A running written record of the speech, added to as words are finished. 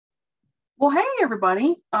Well, hey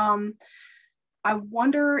everybody. I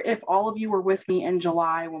wonder if all of you were with me in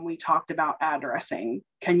July when we talked about addressing.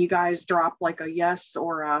 Can you guys drop like a yes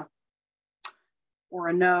or a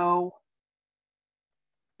no?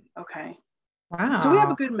 Okay. So we have a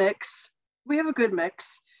Wow. good mix. We have a good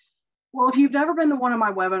mix. Well, if you've never been to one of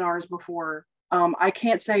my webinars before, I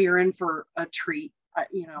can't say you're in for a treat,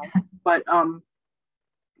 but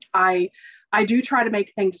I I do try to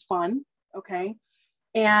make things fun. Okay.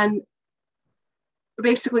 And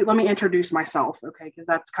basically, let me introduce myself, okay, because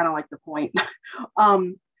that's kind of like the point.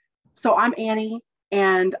 um, so I'm Annie,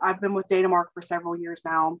 and I've been with Datamark for several years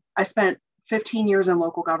now. I spent 15 years in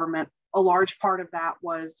local government. A large part of that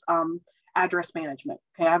was address management.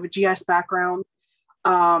 Okay, I have a GS background.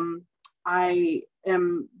 I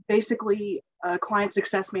am basically a client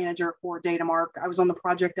success manager for Datamark. I was on the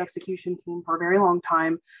project execution team for a very long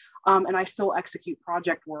time, and I still execute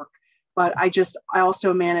project work. But I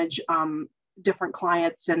also manage different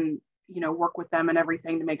clients and work with them and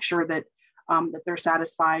everything to make sure that that they're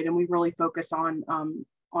satisfied. And we really focus on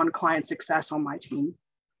client success on my team.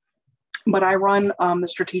 But I run the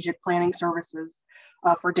strategic planning services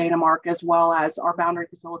for Datamark as well as our boundary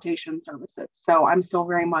facilitation services. So I'm still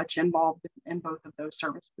very much involved in both of those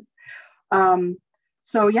services. Um,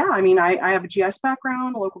 so yeah, I mean, I have a GS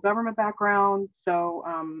background, a local government background. So,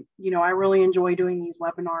 I really enjoy doing these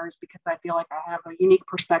webinars because I feel like I have a unique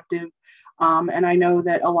perspective. And I know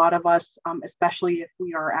that a lot of us, especially if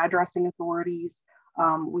we are addressing authorities,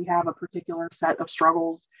 we have a particular set of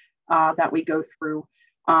struggles that we go through.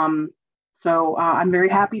 I'm very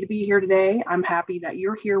happy to be here today. I'm happy that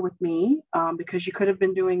you're here with me because you could have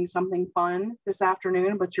been doing something fun this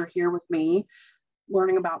afternoon, but you're here with me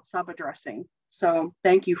learning about sub-addressing. So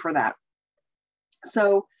thank you for that.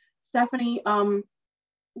 So Stephanie,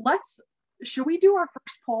 should we do our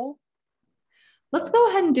first poll? Let's go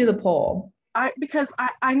ahead and do the poll. Because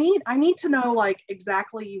I need to know like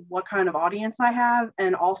exactly what kind of audience I have,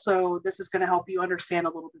 and also this is going to help you understand a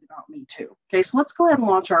little bit about me too. Okay, so let's go ahead and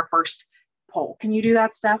launch our first poll. Can you do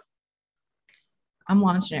that, Steph? I'm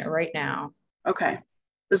launching it right now. Okay,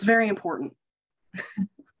 this is very important.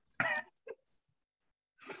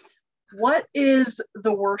 What is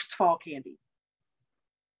the worst fall candy?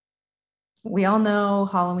 We all know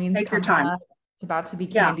Halloween's Take your coming time. up. It's about to be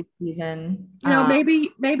Yeah. candy season.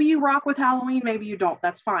 Maybe you rock with Halloween, maybe you don't.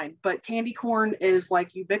 That's fine. But candy corn is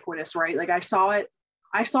like ubiquitous, right? Like I saw it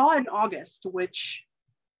in August, which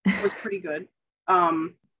was pretty good.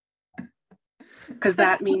 Because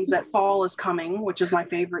that means that fall is coming, which is my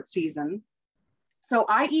favorite season. So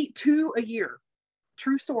I eat 2 a year.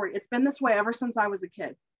 True story. It's been this way ever since I was a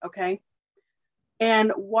kid. Okay.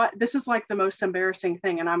 And this is like the most embarrassing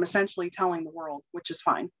thing, and I'm essentially telling the world, which is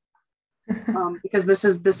fine. Because this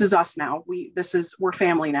is us now. We're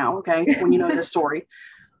family now. Okay. When you know this story,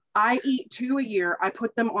 I eat 2 a year. I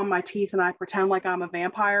put them on my teeth and I pretend like I'm a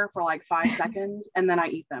vampire for like 5 seconds and then I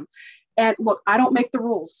eat them. And look, I don't make the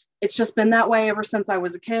rules. It's just been that way ever since I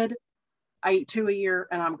was a kid. I eat 2 a year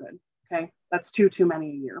and I'm good. Okay. That's too many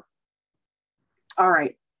a year. All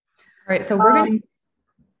right. All right. So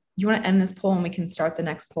you want to end this poll and we can start the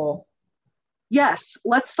next poll? Yes.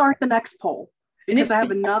 Let's start the next poll because I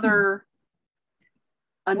have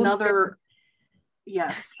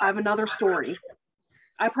yes, I have another story.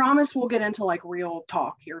 I promise we'll get into like real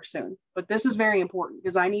talk here soon, but this is very important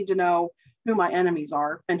because I need to know who my enemies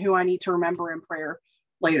are and who I need to remember in prayer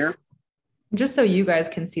later. Just so you guys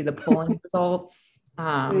can see the polling results,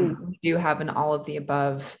 we do have an all of the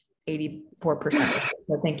above 84%.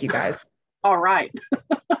 So thank you guys. All right.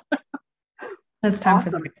 It's time for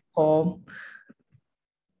the next poll.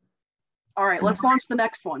 All right, let's launch the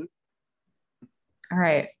next one. All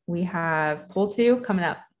right, we have poll 2 coming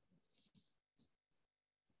up.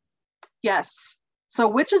 Yes. So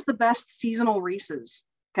which is the best seasonal Reese's?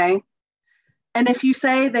 Okay. And if you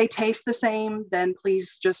say they taste the same, then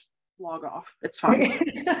please just log off. It's fine.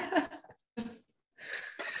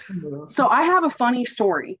 So I have a funny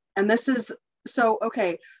story. And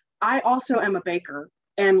okay. I also am a baker.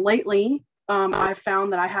 And lately, I've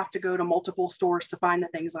found that I have to go to multiple stores to find the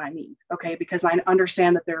things I need. Okay. Because I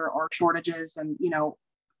understand that there are shortages and,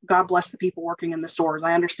 God bless the people working in the stores.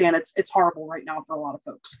 I understand it's horrible right now for a lot of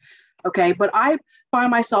folks. Okay. But I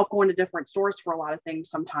find myself going to different stores for a lot of things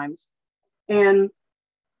sometimes. And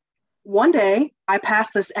one day I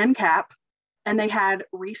passed this end cap and they had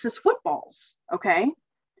Reese's footballs. Okay.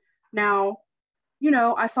 Now,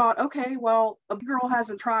 I thought, okay, well, a girl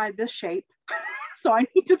hasn't tried this shape. So I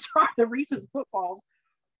need to try the Reese's footballs.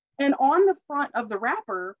 And on the front of the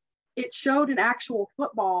wrapper, it showed an actual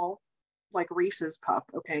football like Reese's cup,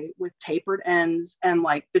 okay, with tapered ends, and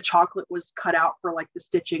like the chocolate was cut out for like the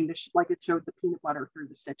stitching, like it showed the peanut butter through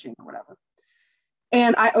the stitching or whatever.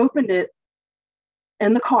 And I opened it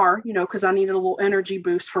in the car, you know, because I needed a little energy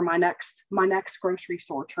boost for my next grocery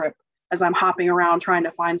store trip as I'm hopping around trying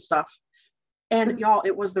to find stuff. And y'all,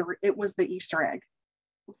 it was the Easter egg.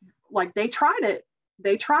 Like they tried it,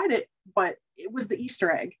 but it was the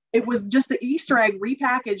Easter egg. It was just the Easter egg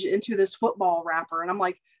repackaged into this football wrapper. And I'm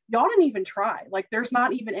like, y'all didn't even try. Like there's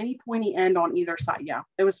not even any pointy end on either side. Yeah,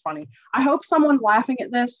 it was funny. I hope someone's laughing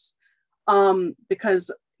at this, because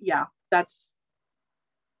yeah, that's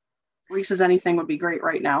Reese's anything would be great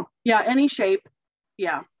right now. Yeah, any shape.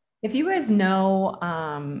 Yeah. If you guys know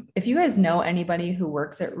anybody who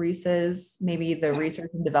works at Reese's, maybe the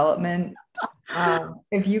research and development,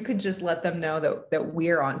 if you could just let them know that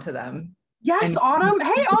we're onto them. Yes, Autumn.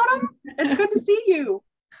 Hey, Autumn. It's good to see you.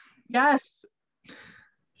 Yes.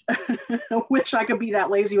 Wish I could be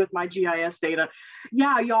that lazy with my GIS data.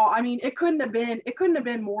 Yeah, y'all. I mean, it couldn't have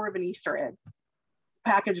been more of an Easter egg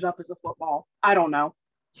packaged up as a football. I don't know.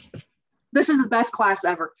 This is the best class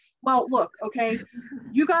ever. Well, look, okay,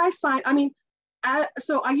 you guys signed. I mean,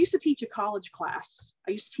 so I used to teach a college class.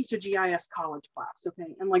 I used to teach a GIS college class,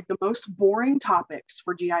 okay? And like the most boring topics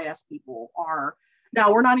for GIS people are,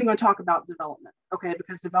 now we're not even going to talk about development, okay?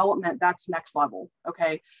 Because development, that's next level,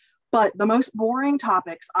 okay? But the most boring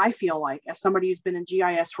topics, I feel like, as somebody who's been in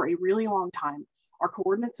GIS for a really long time, are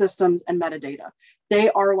coordinate systems and metadata.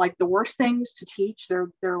 They are like the worst things to teach.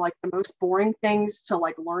 They're like the most boring things to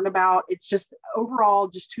like learn about. It's just overall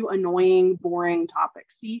just too annoying, boring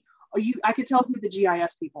topics. See, I could tell who the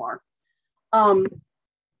GIS people are.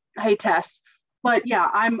 Hey Tess, but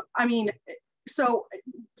yeah, so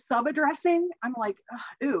sub-addressing, I'm like,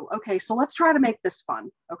 ooh, okay, so let's try to make this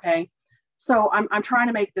fun, okay? So I'm trying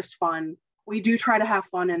to make this fun. We do try to have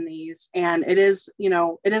fun in these, and it is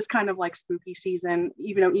kind of like spooky season,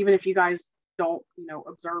 even if you guys don't,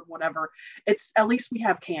 observe whatever, it's at least we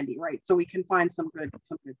have candy, right? So we can find some good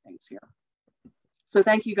things here. So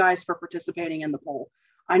thank you guys for participating in the poll.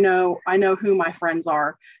 I know who my friends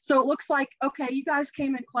are. So it looks like, okay, you guys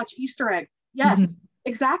came in clutch. Easter egg. Yes,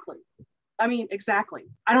 exactly. I mean, exactly.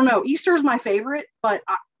 I don't know. Easter is my favorite, but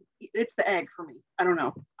it's the egg for me. I don't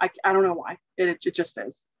know. I don't know why. It just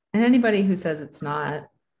is. And anybody who says it's not,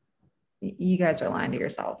 you guys are lying to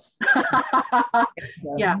yourselves.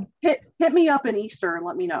 Yeah. Hit me up in Easter and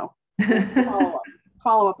let me know.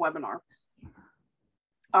 Follow-up webinar.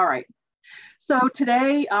 All right. So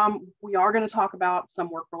today we are going to talk about some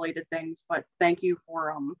work-related things, but thank you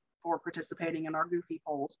for participating in our goofy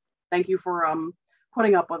polls. Thank you for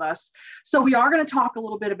putting up with us. So we are going to talk a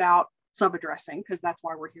little bit about sub-addressing, because that's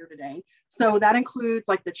why we're here today. So that includes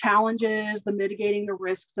like the challenges, the mitigating the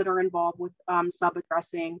risks that are involved with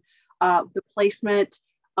sub-addressing, the placement,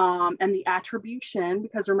 and the attribution,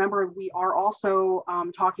 because remember, we are also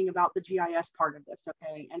talking about the GIS part of this,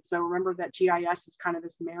 okay? And so remember that GIS is kind of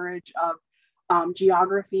this marriage of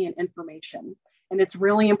geography and information. And it's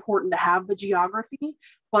really important to have the geography,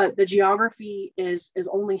 but the geography is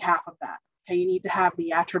only half of that, okay? You need to have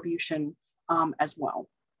the attribution as well.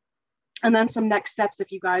 And then some next steps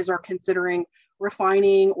if you guys are considering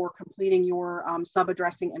refining or completing your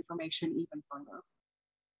sub-addressing information even further.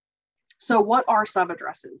 So what are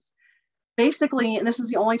sub-addresses? Basically, and this is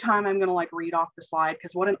the only time I'm gonna like read off the slide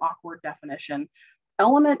because what an awkward definition.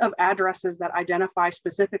 Element of addresses that identify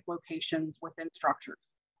specific locations within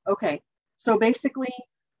structures. Okay, so basically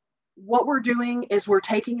what we're doing is we're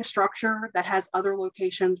taking a structure that has other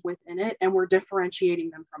locations within it and we're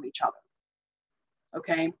differentiating them from each other.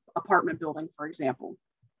 Okay, apartment building, for example.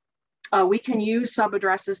 We can use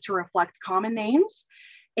sub-addresses to reflect common names,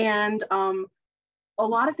 and a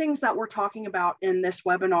lot of things that we're talking about in this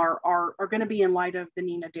webinar are going to be in light of the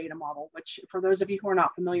NENA data model, which for those of you who are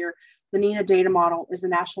not familiar, the NENA data model is the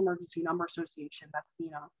National Emergency Number Association, that's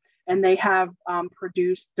NENA, and they have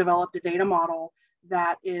developed a data model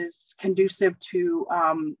that is conducive to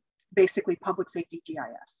basically public safety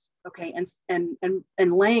GIS. Okay,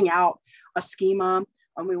 and laying out a schema.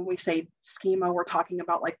 When we say schema, we're talking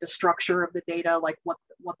about like the structure of the data, like what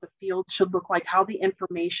the fields should look like, how the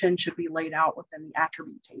information should be laid out within the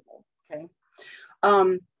attribute table. Okay,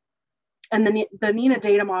 and then the NENA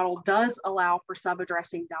data model does allow for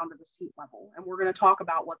sub-addressing down to the seat level, and we're going to talk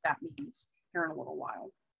about what that means here in a little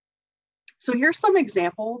while. So here's some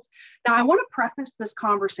examples. Now I want to preface this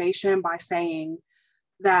conversation by saying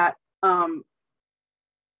that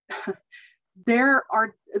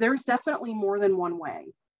there's definitely more than one way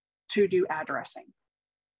to do addressing,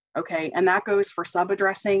 okay? And that goes for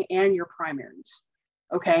sub-addressing and your primaries,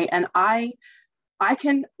 okay? And I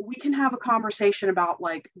we can have a conversation about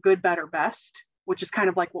like good, better, best, which is kind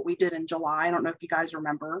of like what we did in July. I don't know if you guys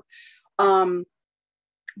remember.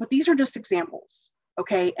 But these are just examples,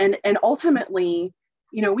 okay? And ultimately,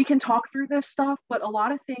 you know, we can talk through this stuff, but a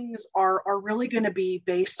lot of things are really going to be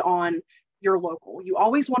based on your local. You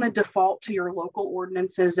always want to default to your local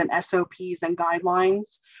ordinances and SOPs and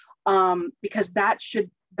guidelines, because that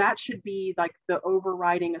should be like the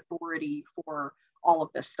overriding authority for all of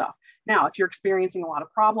this stuff. Now, if you're experiencing a lot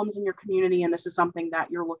of problems in your community and this is something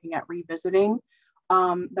that you're looking at revisiting,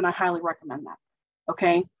 then I highly recommend that.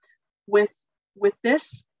 Okay, with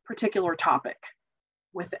this particular topic,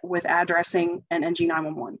 with addressing and NG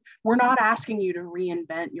 911, we're not asking you to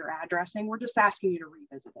reinvent your addressing. We're just asking you to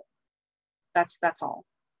revisit it. That's all.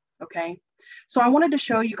 Okay. So I wanted to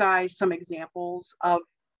show you guys some examples of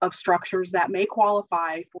structures that may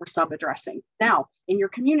qualify for sub-addressing. Now, in your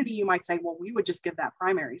community, you might say, well, we would just give that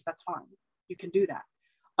primaries. That's fine. You can do that.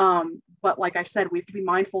 But like I said, we have to be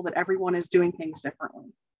mindful that everyone is doing things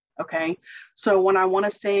differently. Okay. So when I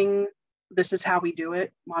want to sing, "This Is How We Do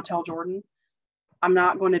It," Montel Jordan, I'm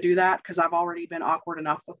not going to do that because I've already been awkward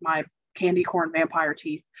enough with my candy corn vampire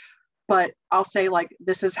teeth. But I'll say like,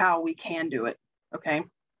 "This is how we can do it." Okay.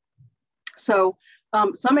 So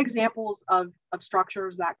some examples of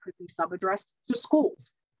structures that could be sub-addressed. So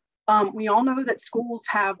schools. We all know that schools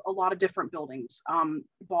have a lot of different buildings,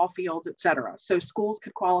 ball fields, et cetera. So schools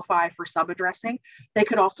could qualify for sub-addressing. They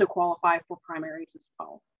could also qualify for primaries as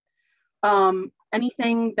well.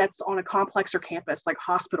 Anything that's on a complex or campus, like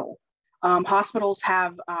hospital. Hospitals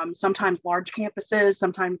have sometimes large campuses,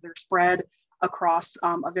 sometimes they're spread across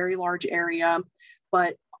a very large area,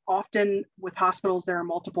 but often with hospitals, there are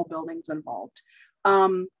multiple buildings involved.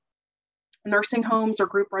 Nursing homes or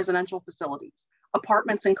group residential facilities,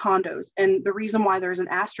 apartments and condos. And the reason why there's an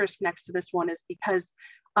asterisk next to this one is because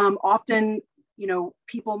often, you know,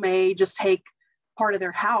 people may just take part of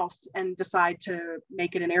their house and decide to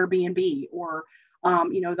make it an Airbnb, or,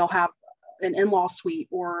 you know, they'll have an in-law suite,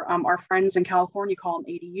 or our friends in California call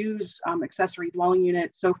them ADUs, accessory dwelling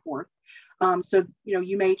units, so forth. So, you know,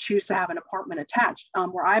 you may choose to have an apartment attached.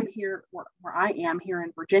 Where I am here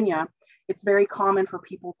in Virginia, it's very common for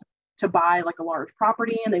people to buy like a large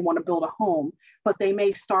property and they want to build a home, but they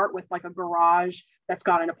may start with like a garage that's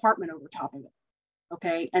got an apartment over top of it.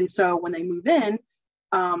 Okay. And so when they move in,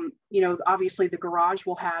 you know, obviously the garage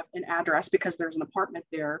will have an address because there's an apartment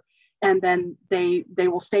there. And then they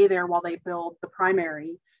will stay there while they build the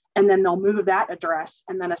primary, and then they'll move that address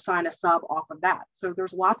and then assign a sub off of that. So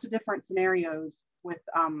there's lots of different scenarios with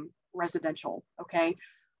residential. Okay.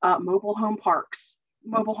 Mobile home parks.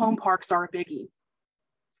 Mobile home parks are a biggie.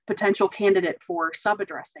 Potential candidate for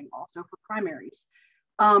sub-addressing, also for primaries.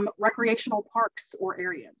 Recreational parks or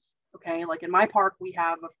areas. Okay. Like in my park, we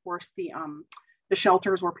have, of course, the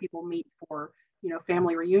shelters where people meet for, you know,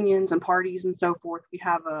 family reunions and parties and so forth. We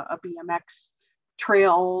have a BMX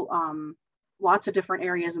trail, lots of different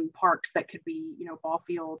areas and parks that could be, you know, ball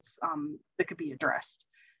fields that could be addressed.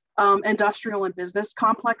 Industrial and business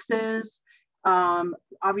complexes.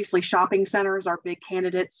 Obviously, shopping centers are big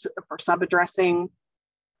candidates for sub-addressing.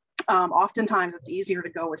 Oftentimes, it's easier to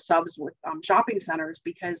go with subs with shopping centers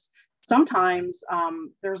because sometimes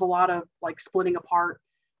there's a lot of like splitting apart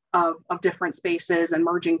of different spaces and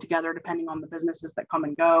merging together depending on the businesses that come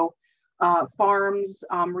and go. Farms,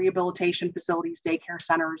 rehabilitation facilities, daycare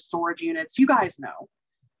centers, storage units. You guys know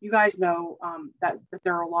that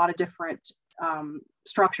there are a lot of different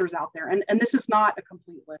structures out there. And this is not a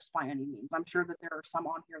complete list by any means. I'm sure that there are some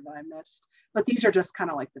on here that I missed, but these are just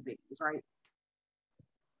kind of like the biggies, right?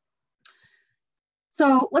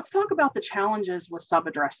 So let's talk about the challenges with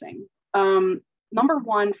sub-addressing. Number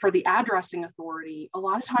one, for the addressing authority, a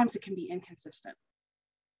lot of times it can be inconsistent.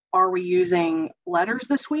 Are we using letters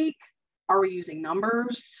this week? Are we using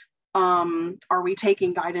numbers? Are we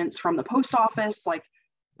taking guidance from the post office? Like,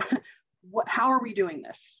 how are we doing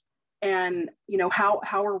this? And, you know,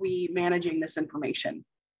 how are we managing this information?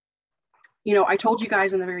 You know, I told you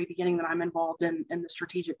guys in the very beginning that I'm involved in the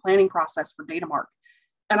strategic planning process for Datamark.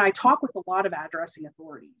 And I talk with a lot of addressing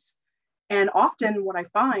authorities. And often what I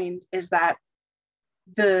find is that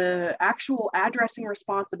the actual addressing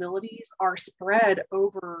responsibilities are spread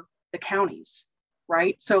over the counties,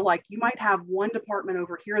 right? So like you might have one department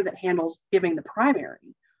over here that handles giving the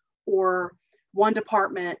primary, or one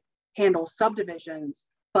department handles subdivisions,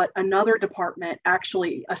 but another department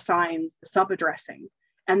actually assigns the sub-addressing,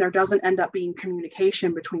 and there doesn't end up being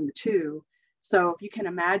communication between the two. So if you can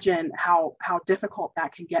imagine how difficult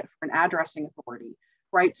that can get for an addressing authority,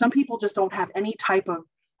 right? Some people just don't have any type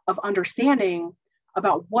of understanding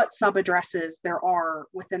about what sub-addresses there are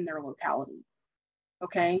within their locality.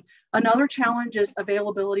 Okay. Another challenge is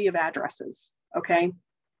availability of addresses. Okay.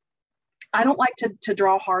 I don't like to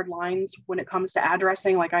draw hard lines when it comes to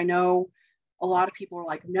addressing. Like, I know a lot of people are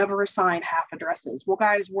like, never assign half addresses. Well,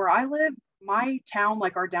 guys, where I live, my town,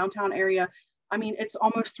 like our downtown area, I mean, it's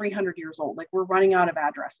almost 300 years old. Like, we're running out of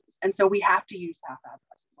addresses. And so we have to use half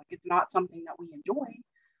addresses. Like, it's not something that we enjoy.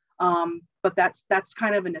 But that's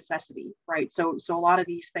kind of a necessity, right? So a lot of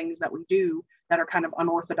these things that we do that are kind of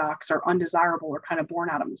unorthodox or undesirable are kind of born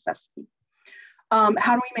out of necessity. How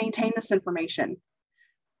do we maintain this information?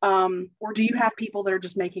 Or do you have people that are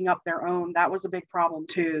just making up their own? That was a big problem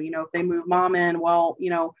too. You know, if they move mom in, well, you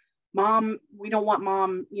know, mom, we don't want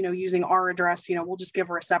mom, you know, using our address, you know, we'll just give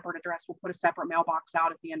her a separate address. We'll put a separate mailbox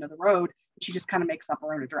out at the end of the road. And she just kind of makes up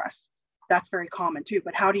her own address. That's very common too.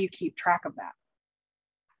 But how do you keep track of that?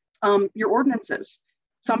 Your ordinances.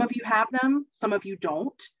 Some of you have them, some of you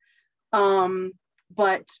don't.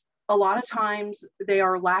 But a lot of times they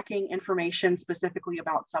are lacking information specifically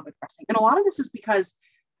about subaddressing. And a lot of this is because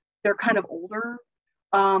they're kind of older.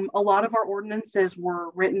 A lot of our ordinances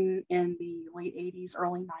were written in the late 80s,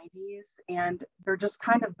 early 90s, and they're just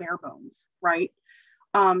kind of bare bones, right?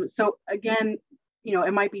 So again, you know,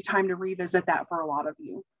 it might be time to revisit that for a lot of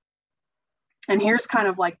you. And here's kind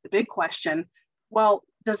of like the big question. Well,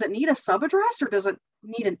 does it need a subaddress or does it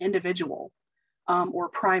need an individual or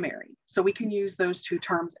primary? So we can use those two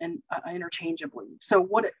terms interchangeably. So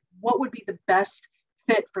what would be the best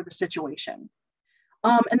fit for the situation?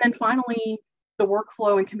 And then finally, the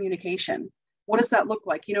workflow and communication. What does that look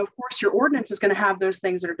like? You know, of course, your ordinance is going to have those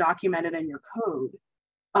things that are documented in your code,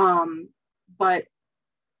 but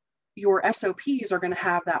your SOPs are going to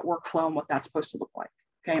have that workflow and what that's supposed to look like,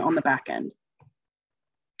 okay, on the back end.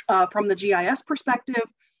 From the GIS perspective,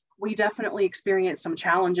 we definitely experienced some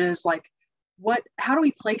challenges like how do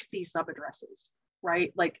we place these subaddresses,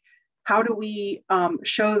 right? Like, how do we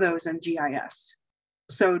show those in GIS?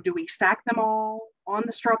 So do we stack them all on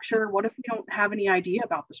the structure? What if we don't have any idea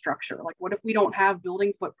about the structure? Like, what if we don't have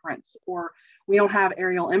building footprints or we don't have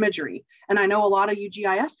aerial imagery? And I know a lot of you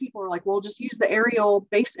GIS people are like, well, just use the aerial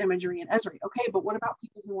base imagery in Esri. Okay, but what about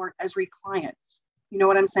people who aren't Esri clients? You know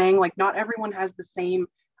what I'm saying? Like, not everyone has the same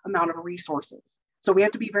amount of resources. So we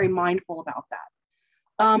have to be very mindful about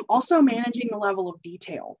that. Also managing the level of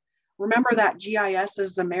detail. Remember that GIS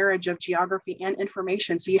is a marriage of geography and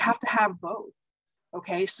information. So you have to have both.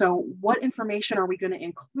 Okay, so what information are we going to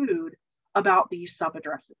include about these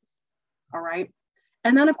subaddresses? All right.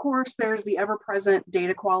 And then of course, there's the ever-present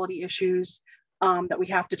data quality issues that we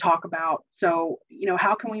have to talk about. So, you know,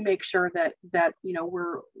 how can we make sure that you know,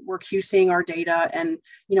 we're QCing our data, and,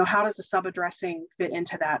 you know, how does the subaddressing fit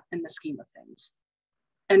into that in the scheme of things?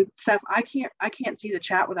 And Steph, I can't see the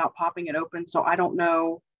chat without popping it open. So I don't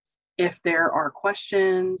know if there are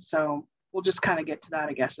questions. So we'll just kind of get to that,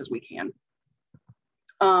 I guess, as we can.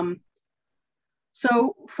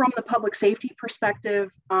 So from the public safety perspective,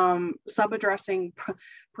 subaddressing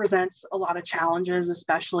presents a lot of challenges,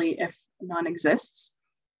 especially if none exists.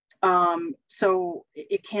 So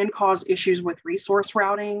it can cause issues with resource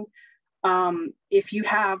routing. If you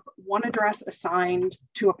have one address assigned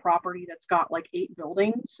to a property that's got like 8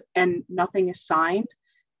 buildings and nothing is signed,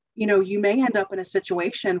 you know, you may end up in a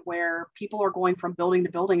situation where people are going from building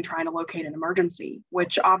to building trying to locate an emergency,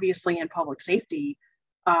 which obviously in public safety,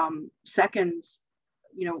 seconds,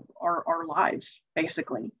 you know, our lives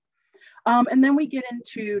basically. And then we get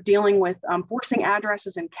into dealing with forcing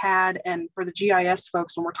addresses in CAD. And for the GIS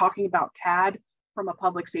folks, when we're talking about CAD from a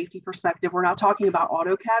public safety perspective, we're not talking about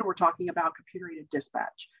AutoCAD, we're talking about computer aided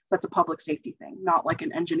dispatch. So that's a public safety thing, not like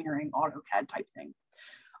an engineering AutoCAD type thing.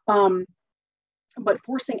 But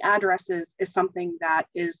forcing addresses is something that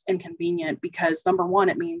is inconvenient because number one,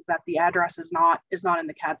 it means that the address is not in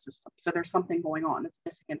the CAD system. So there's something going on, it's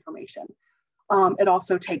missing information. It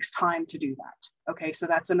also takes time to do that. Okay, so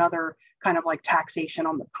that's another kind of like taxation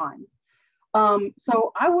on the time.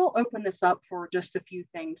 So I will open this up for just a few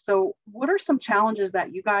things. So what are some challenges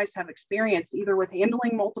that you guys have experienced either with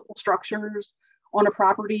handling multiple structures on a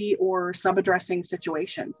property or subaddressing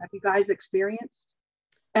situations? Have you guys experienced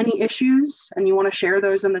any issues and you want to share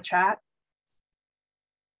those in the chat?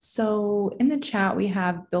 So in the chat, we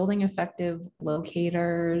have building effective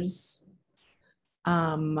locators,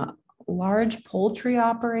 large poultry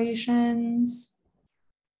operations.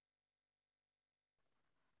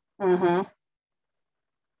 Mm-hmm.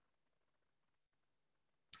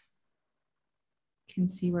 Can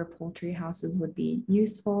see where poultry houses would be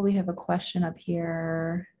useful. We have a question up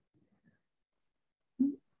here.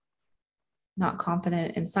 Not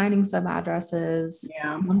confident in signing sub addresses.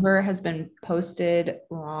 Yeah. Number has been posted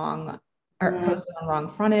wrong are posted on wrong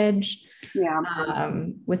frontage. Yeah.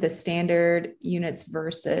 With the standard units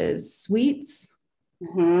versus suites,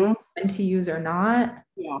 Mm-hmm. when to use or not.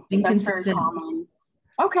 Yeah, that's very Inconsistent. common.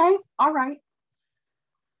 Okay, all right.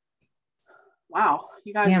 Wow,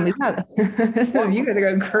 you guys Man, are. we have so you guys are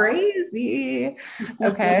going crazy.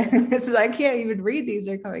 Okay, so I can't even read these;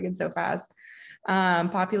 they're coming in so fast.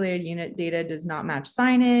 Populated unit data does not match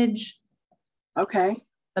signage. Okay.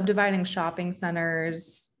 Subdividing shopping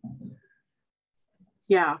centers.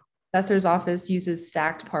 Yeah. Assessor's office uses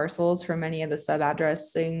stacked parcels for many of the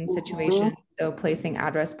sub-addressing situations. So placing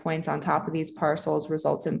address points on top of these parcels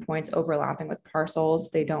results in points overlapping with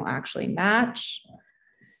parcels they don't actually match.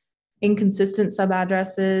 Inconsistent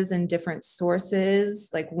sub-addresses and different sources,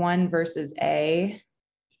 like 1 versus A.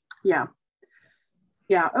 Yeah.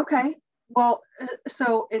 Yeah. Okay. Well,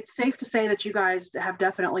 so it's safe to say that you guys have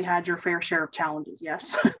definitely had your fair share of challenges.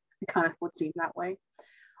 Yes, it kind of would seem that way.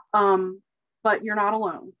 But you're not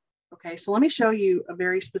alone. Okay, so let me show you a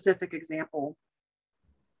very specific example.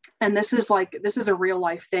 And this is a real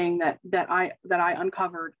life thing that I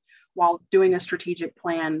uncovered while doing a strategic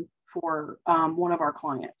plan for one of our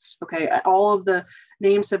clients. Okay, all of the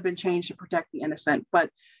names have been changed to protect the innocent, but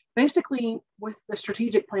basically with the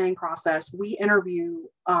strategic planning process, we interview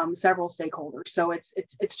several stakeholders. So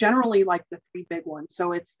it's generally like the 3 big ones.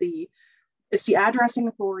 So it's the addressing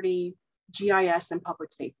authority, GIS, and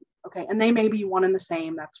public safety. Okay, and they may be one and the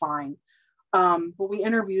same. That's fine. But we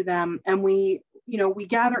interview them and we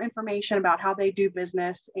gather information about how they do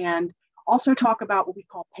business and also talk about what we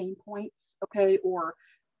call pain points. Okay, or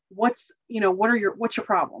what's your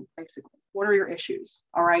problem basically? What are your issues?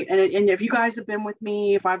 All right, and if you guys have been with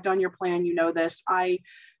me, if I've done your plan, you know this. I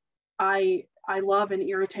love and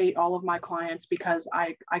irritate all of my clients because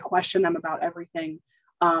I question them about everything.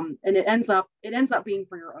 And it ends up being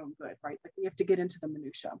for your own good, right? Like we have to get into the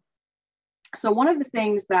minutia. So one of the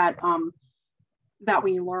things that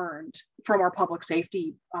we learned from our public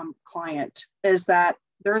safety client is that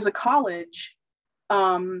there's a college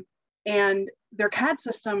and their CAD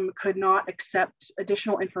system could not accept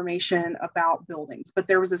additional information about buildings, but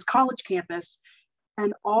there was this college campus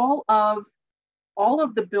and all of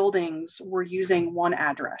the buildings were using one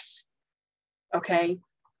address. Okay.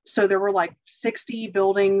 So there were like 60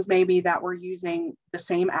 buildings maybe that were using the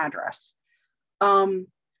same address.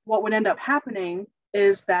 What would end up happening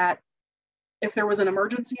is that if there was an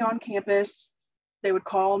emergency on campus, they would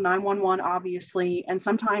call 911, obviously, and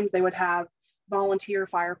sometimes they would have volunteer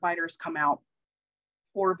firefighters come out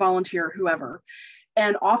or volunteer whoever.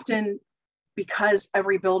 And often, because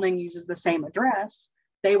every building uses the same address,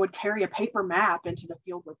 they would carry a paper map into the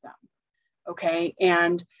field with them. Okay.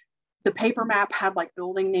 And the paper map had like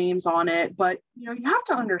building names on it, but you have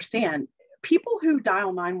to understand, people who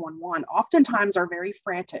dial 911 oftentimes are very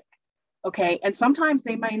frantic. Okay. And sometimes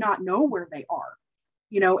they may not know where they are.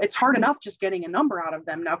 It's hard enough just getting a number out of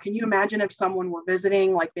them. Now, can you imagine if someone were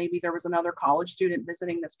visiting, like maybe there was another college student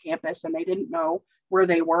visiting this campus and they didn't know where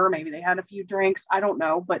they were? Maybe they had a few drinks. I don't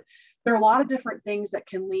know. But there are a lot of different things that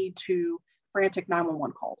can lead to frantic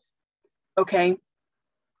 911 calls. Okay.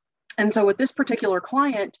 And so with this particular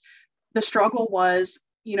client, the struggle was,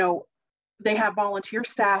 they have volunteer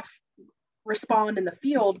staff respond in the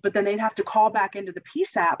field, but then they'd have to call back into the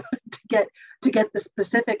PSAP to get the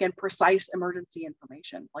specific and precise emergency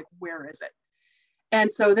information, like where is it?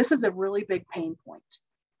 And so this is a really big pain point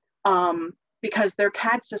because their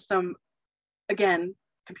CAD system, again,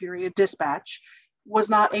 computer aided dispatch, was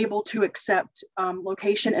not able to accept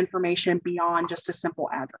location information beyond just a simple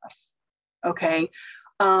address. Okay.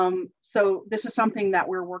 So this is something that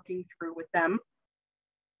we're working through with them,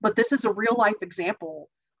 but this is a real life example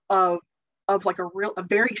of like a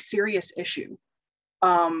very serious issue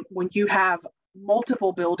when you have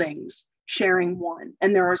multiple buildings sharing one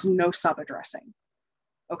and there is no sub-addressing.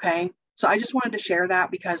 Okay, so I just wanted to share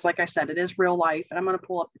that because, like I said, it is real life, and I'm going to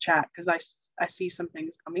pull up the chat because I see some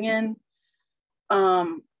things coming in.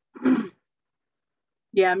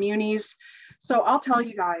 Yeah, munis. So I'll tell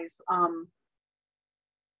you guys, and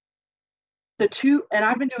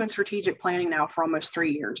I've been doing strategic planning now for almost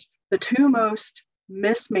 3 years. The 2 most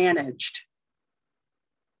mismanaged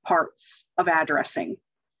parts of addressing.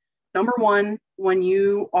 Number 1, when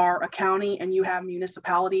you are a county and you have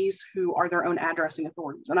municipalities who are their own addressing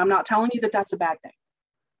authorities. And I'm not telling you that that's a bad thing.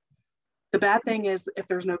 The bad thing is if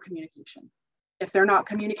there's no communication. If they're not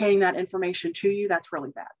communicating that information to you, that's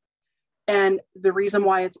really bad. And the reason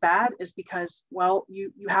why it's bad is because, well,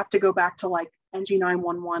 you have to go back to like NG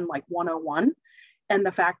 911, like 101. And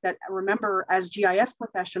the fact that, remember, as GIS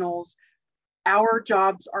professionals, our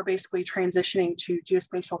jobs are basically transitioning to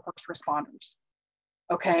geospatial first responders.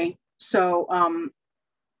 Okay, So,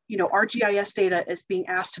 you know, our GIS data is being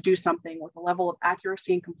asked to do something with a level of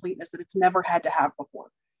accuracy and completeness that it's never had to have before.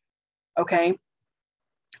 Okay.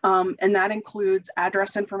 And that includes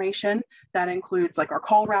address information. That includes like our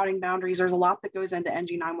call routing boundaries. There's a lot that goes into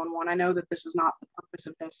NG911. I know that this is not the purpose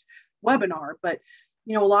of this webinar, but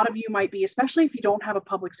you know, a lot of you might be, especially if you don't have a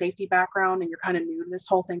public safety background and you're kind of new to this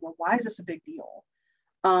whole thing. Well, why is this a big deal?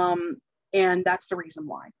 And that's the reason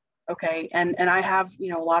why. Okay. And I have, you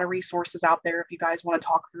know, a lot of resources out there. If you guys want to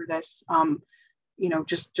talk through this, you know,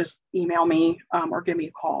 just email me or give me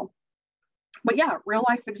a call. But yeah, real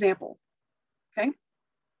life example. Okay.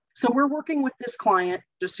 So we're working with this client,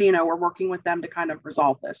 just so you know, we're working with them to kind of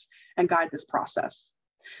resolve this and guide this process.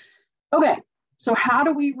 Okay, so how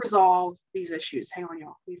do we resolve these issues? Hang on,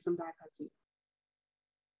 y'all, need some Diet Pepsi.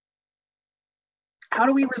 How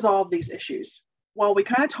do we resolve these issues? Well, we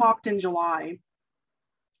kind of talked in July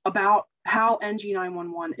about how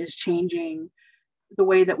NG911 is changing the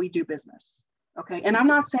way that we do business. Okay, and I'm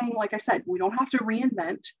not saying, like I said, we don't have to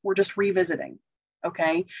reinvent, we're just revisiting.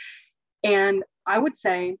 Okay, and I would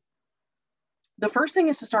say the first thing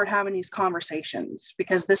is to start having these conversations,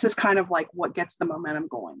 because this is kind of like what gets the momentum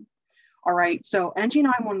going. All right, so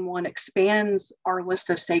NG911 expands our list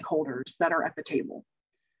of stakeholders that are at the table.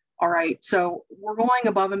 All right, so we're going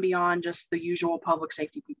above and beyond just the usual public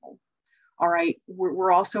safety people. All right,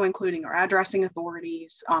 we're also including our addressing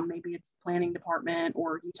authorities, maybe it's planning department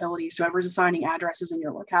or utilities, whoever's assigning addresses in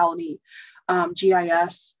your locality,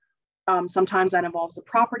 GIS. Sometimes that involves the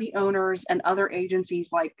property owners and other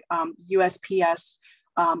agencies like USPS,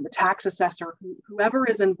 the tax assessor, whoever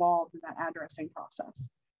is involved in that addressing process.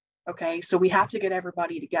 Okay, so we have to get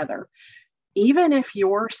everybody together. Even if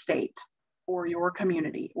your state or your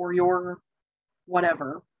community or your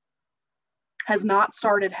whatever has not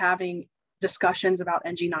started having discussions about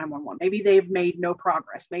NG911, maybe they've made no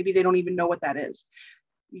progress, maybe they don't even know what that is,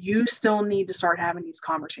 you still need to start having these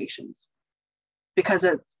conversations, because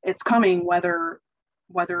it's coming whether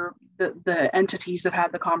the entities have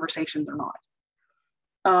had the conversations or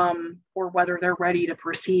not, or whether they're ready to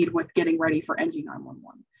proceed with getting ready for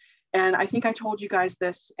NG911. And I think I told you guys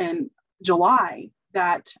this in July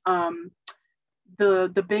that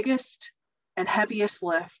the biggest and heaviest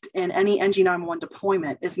lift in any NG911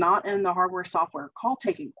 deployment is not in the hardware software call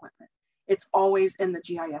taking equipment. It's always in the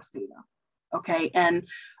GIS data. Okay, and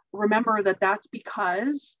remember that that's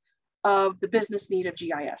because of the business need of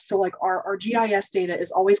GIS. So like our GIS data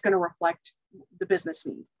is always going to reflect the business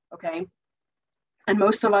need, okay? And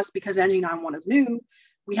most of us, because NG911 is new,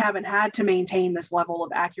 we haven't had to maintain this level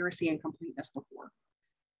of accuracy and completeness before,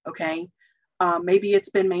 okay? Maybe it's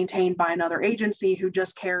been maintained by another agency who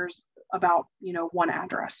just cares about, you know, one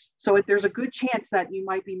address. So there's a good chance that you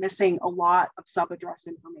might be missing a lot of sub-address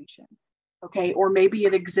information, okay? Or maybe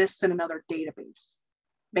it exists in another database.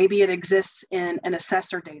 Maybe it exists in an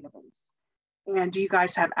assessor database. And do you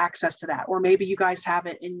guys have access to that? Or maybe you guys have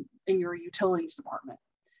it in your utilities department,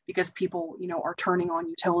 because people, you know, are turning on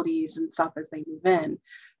utilities and stuff as they move in.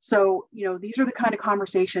 So, you know, these are the kind of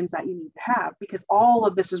conversations that you need to have, because all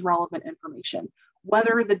of this is relevant information,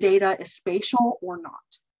 whether the data is spatial or not.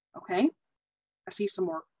 Okay. I see some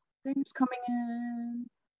more things coming in.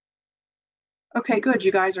 Okay, good.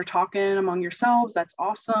 You guys are talking among yourselves. That's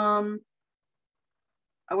awesome.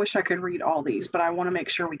 I wish I could read all these, but I want to make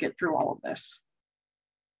sure we get through all of this.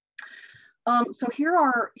 So here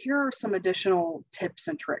are some additional tips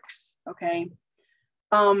and tricks, okay?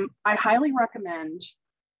 I highly recommend,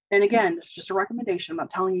 and again, it's just a recommendation, I'm not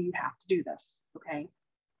telling you have to do this, okay?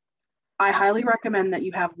 I highly recommend that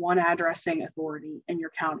you have one addressing authority in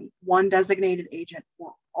your county, one designated agent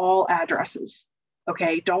for all addresses,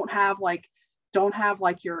 okay? Don't have like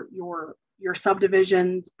your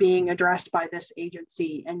subdivisions being addressed by this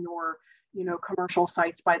agency and your, you know, commercial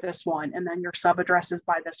sites by this one, and then your sub addresses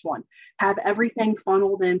by this one. Have everything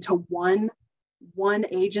funneled into one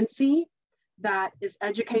agency that is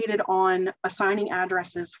educated on assigning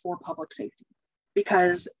addresses for public safety,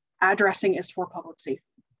 because addressing is for public safety.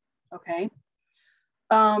 Okay.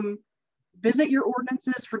 Visit your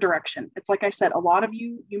ordinances for direction. It's like I said, a lot of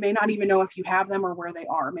you may not even know if you have them or where they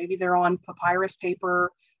are. Maybe they're on papyrus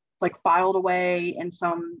paper, like filed away in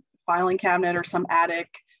some filing cabinet or some attic.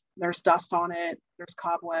 There's dust on it, there's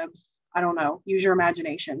cobwebs. I don't know, use your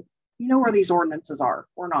imagination. You know where these ordinances are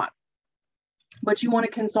or not, but you want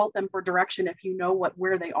to consult them for direction if you know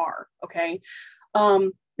where they are, okay?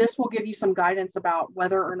 This will give you some guidance about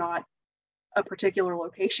whether or not a particular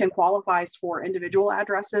location qualifies for individual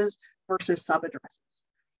addresses versus sub-addresses,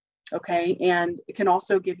 okay? And it can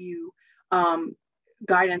also give you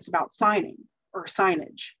guidance about signing or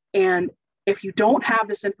signage. And If you don't have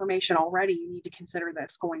this information already, you need to consider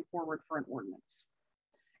this going forward for an ordinance.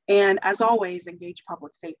 And as always, engage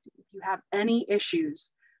public safety. If you have any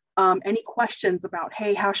issues, any questions about,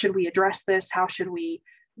 hey, how should we address this? How should we,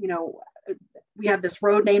 we have this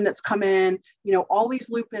road name that's come in, always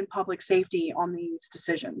loop in public safety on these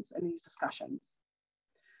decisions and these discussions.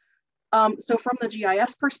 So from the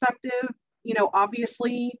GIS perspective,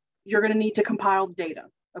 obviously you're going to need to compile data.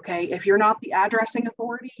 Okay, if you're not the addressing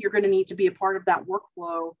authority, you're going to need to be a part of that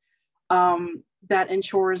workflow that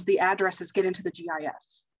ensures the addresses get into the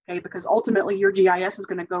GIS. Okay, because ultimately your GIS is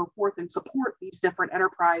going to go forth and support these different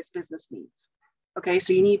enterprise business needs. Okay,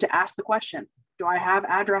 so you need to ask the question, do I have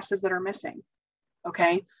addresses that are missing?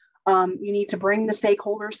 Okay, you need to bring the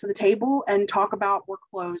stakeholders to the table and talk about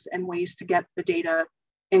workflows and ways to get the data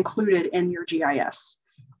included in your GIS.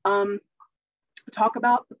 Talk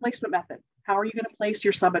about the placement method. How are you going to place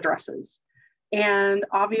your sub-addresses? And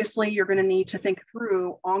obviously, you're going to need to think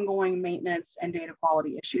through ongoing maintenance and data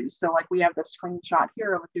quality issues. So like we have the screenshot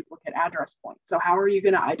here of a duplicate address point. So how are you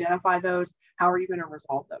going to identify those? How are you going to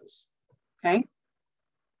resolve those? Okay.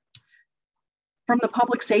 From the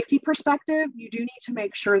public safety perspective, you do need to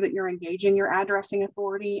make sure that you're engaging your addressing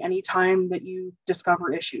authority anytime that you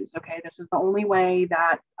discover issues. Okay, this is the only way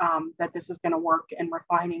that, that this is going to work in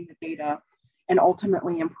refining the data and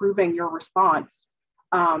ultimately improving your response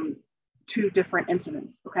to different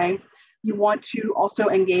incidents. Okay, you want to also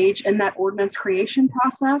engage in that ordinance creation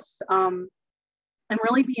process and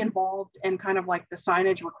really be involved in kind of like the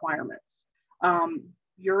signage requirements.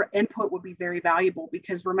 Your input would be very valuable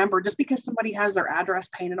because remember, just because somebody has their address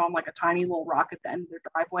painted on like a tiny little rock at the end of their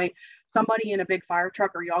driveway, somebody in a big fire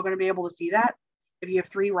truck, are y'all going to be able to see that? If you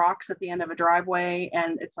have 3 rocks at the end of a driveway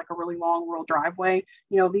and it's like a really long rural driveway,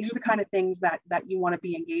 these are the kind of things that you want to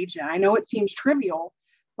be engaged in. I know it seems trivial,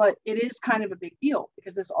 but it is kind of a big deal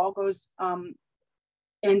because this all goes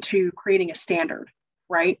into creating a standard,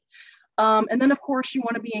 right? And then of course you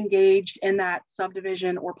want to be engaged in that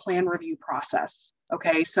subdivision or plan review process.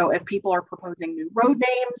 Okay, so if people are proposing new road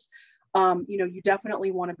names, you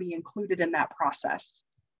definitely want to be included in that process.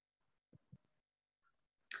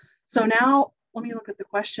 So now let me look at the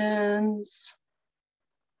questions.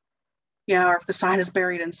 Yeah, or if the sign is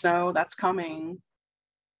buried in snow, that's coming.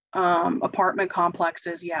 Apartment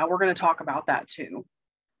complexes, yeah, we're going to talk about that too.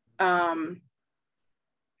 Wow,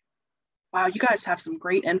 you guys have some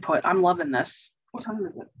great input. I'm loving this. What time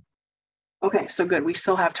is it? Okay, so good. We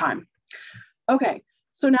still have time. Okay,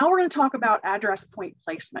 so now we're going to talk about address point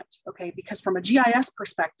placement. Okay, because from a GIS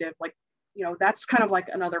perspective, like, that's kind of like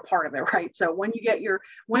another part of it, right? So when you get your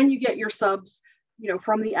subs,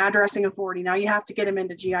 from the addressing authority, now you have to get them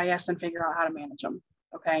into GIS and figure out how to manage them.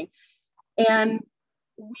 Okay, and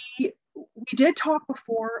we did talk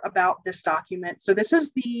before about this document. So this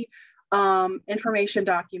is the information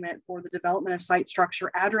document for the development of site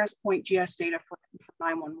structure address point GIS data for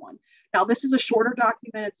 911. Now this is a shorter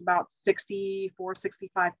document. It's about 64,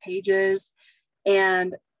 65 pages,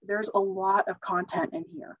 and there's a lot of content in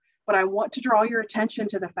here. But I want to draw your attention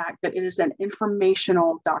to the fact that it is an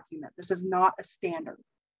informational document. This is not a standard,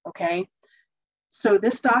 okay? So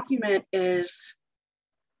this document it's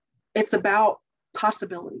about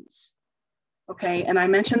possibilities, okay? And I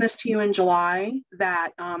mentioned this to you in July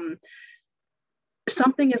that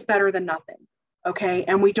something is better than nothing, okay?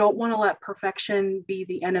 And we don't want to let perfection be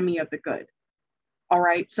the enemy of the good, all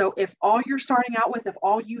right? So if all you're starting out with, if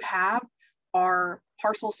all you have are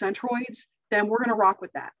parcel centroids, then we're going to rock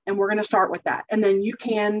with that. And we're going to start with that. And then you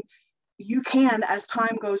can, as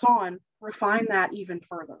time goes on, refine that even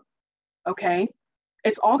further. Okay.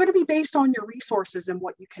 It's all going to be based on your resources and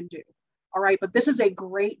what you can do. All right. But this is a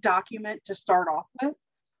great document to start off with.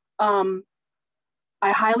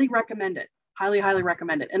 I highly recommend it. Highly, highly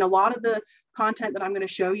recommend it. And a lot of the content that I'm going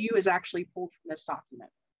to show you is actually pulled from this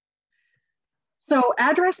document. So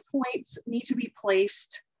address points need to be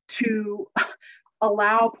placed to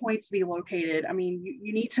allow points to be located. I mean,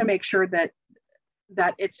 you need to make sure that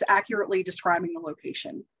it's accurately describing the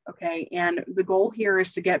location, okay? And the goal here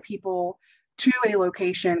is to get people to a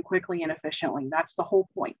location quickly and efficiently. That's the whole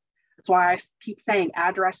point. That's why I keep saying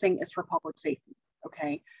addressing is for public safety,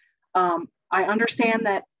 okay? I understand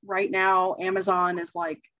that right now Amazon is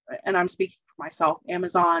like, and I'm speaking for myself,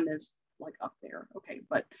 Amazon is like up there, okay?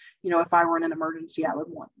 But if I were in an emergency, I would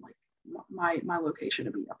want like my location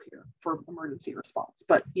to be up here for emergency response,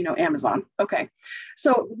 but Amazon. Okay.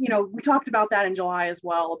 So, we talked about that in July as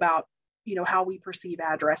well about, how we perceive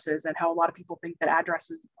addresses and how a lot of people think that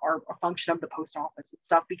addresses are a function of the post office and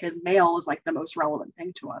stuff because mail is like the most relevant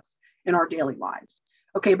thing to us in our daily lives.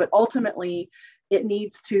 Okay. But ultimately it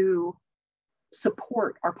needs to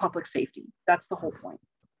support our public safety. That's the whole point.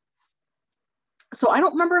 So I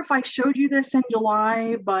don't remember if I showed you this in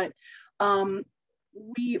July, but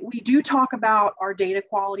we do talk about our data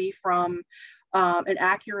quality from an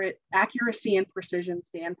accuracy and precision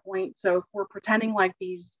standpoint. So if we're pretending like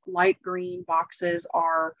these light green boxes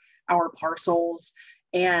are our parcels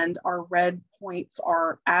and our red points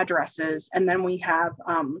are addresses, and then we have,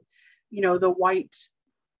 the white,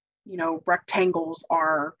 rectangles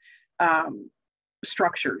are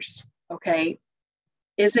structures, okay?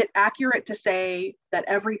 Is it accurate to say that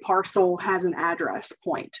every parcel has an address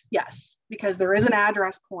point? Yes, because there is an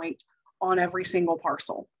address point on every single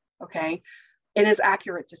parcel, okay? It is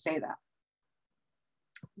accurate to say that.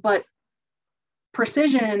 But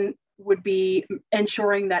precision would be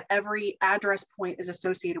ensuring that every address point is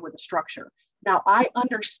associated with a structure. Now, I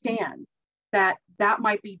understand that that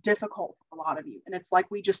might be difficult for a lot of you. And it's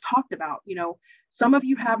like we just talked about, some of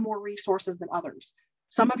you have more resources than others.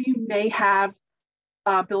 Some of you may have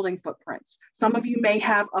building footprints. Some of you may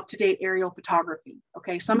have up-to-date aerial photography,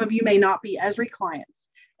 okay? Some of you may not be Esri clients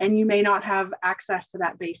and you may not have access to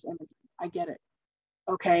that base image. I get it,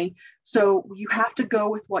 okay? So you have to go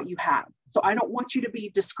with what you have. So I don't want you to be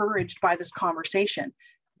discouraged by this conversation.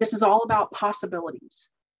 This is all about possibilities,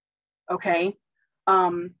 okay?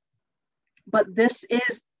 But this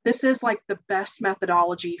is like the best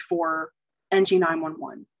methodology for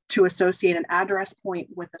NG911 to associate an address point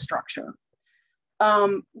with a structure.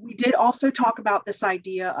 We did also talk about this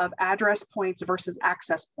idea of address points versus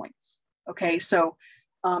access points. Okay, so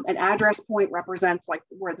an address point represents like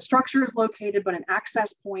where the structure is located, but an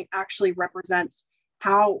access point actually represents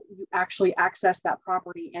how you actually access that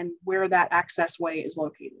property and where that access way is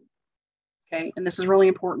located. Okay, and this is really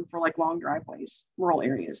important for like long driveways, rural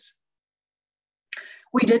areas.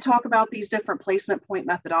 We did talk about these different placement point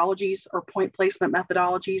methodologies or point placement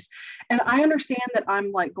methodologies. And I understand that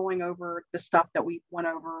I'm like going over the stuff that we went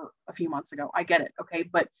over a few months ago. I get it, okay?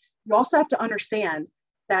 But you also have to understand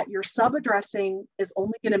that your sub-addressing is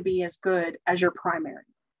only gonna be as good as your primary,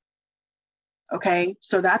 okay?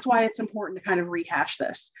 So that's why it's important to kind of rehash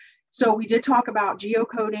this. So we did talk about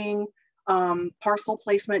geocoding, parcel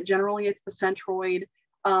placement. Generally, it's the centroid,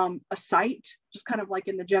 a site, just kind of like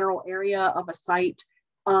in the general area of a site,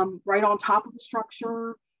 right on top of the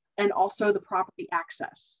structure, and also the property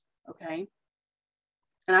access, okay?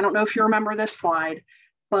 And I don't know if you remember this slide,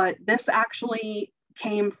 but this actually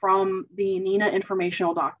came from the NENA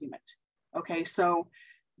informational document, okay? So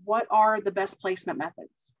what are the best placement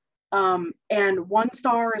methods? And 1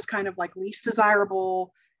 star is kind of like least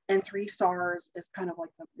desirable, and 3 stars is kind of like,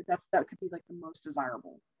 that could be like the most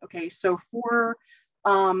desirable, okay? So for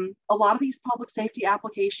a lot of these public safety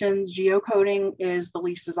applications, geocoding is the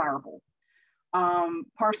least desirable.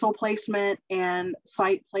 Parcel placement and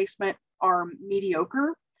site placement are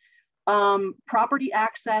mediocre. Property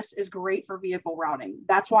access is great for vehicle routing.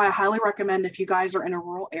 That's why I highly recommend, if you guys are in a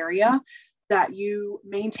rural area, that you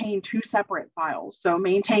maintain 2 separate files. So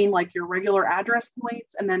maintain like your regular address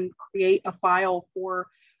points and then create a file for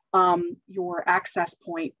your access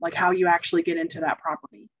point, like how you actually get into that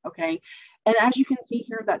property, okay? And as you can see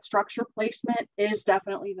here, that structure placement is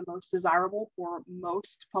definitely the most desirable for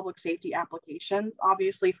most public safety applications.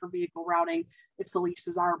 Obviously for vehicle routing, it's the least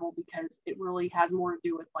desirable because it really has more to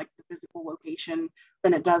do with like the physical location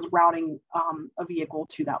than it does routing a vehicle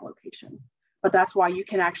to that location. But that's why you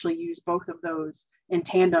can actually use both of those in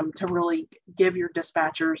tandem to really give your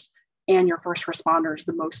dispatchers and your first responders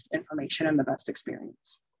the most information and the best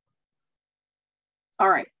experience. All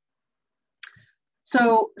right.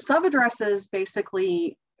 So sub-addresses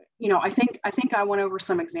basically, I think I went over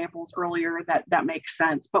some examples earlier that makes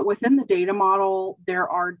sense, but within the data model, there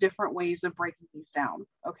are different ways of breaking these down,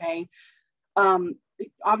 okay?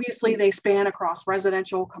 Obviously they span across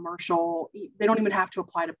residential, commercial. They don't even have to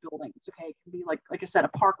apply to buildings, okay? It can be like I said, a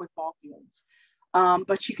park with ball fields.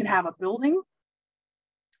 But you can have a building,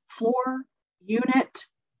 floor, unit,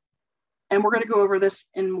 and we're gonna go over this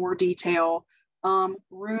in more detail,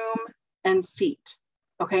 room and seat.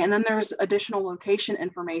 Okay, and then there's additional location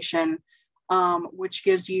information, which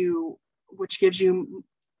gives you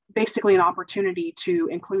basically an opportunity to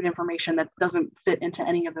include information that doesn't fit into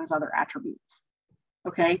any of those other attributes.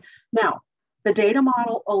 Okay, now the data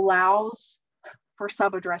model allows for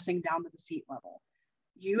sub-addressing down to the seat level.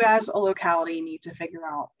 You as a locality need to figure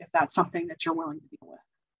out if that's something that you're willing to deal with,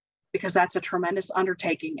 because that's a tremendous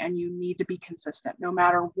undertaking and you need to be consistent. No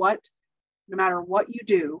matter what you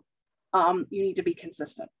do, you need to be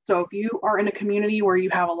consistent. So if you are in a community where you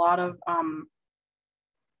have a lot of,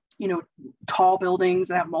 tall buildings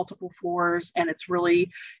that have multiple floors, and it's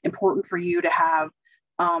really important for you to have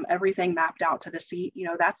everything mapped out to the seat, you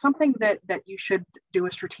know, that's something that you should do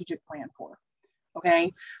a strategic plan for.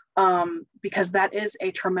 Okay. Because that is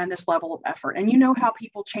a tremendous level of effort. And you know how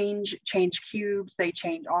people change cubes, they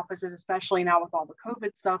change offices, especially now with all the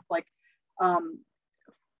COVID stuff, like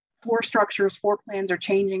floor structures, floor plans are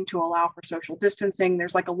changing to allow for social distancing.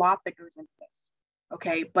 There's like a lot that goes into this.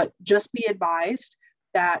 Okay. But just be advised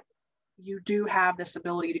that you do have this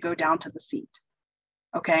ability to go down to the seat.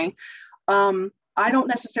 Okay. I don't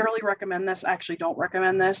necessarily recommend this. I actually don't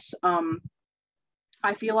recommend this.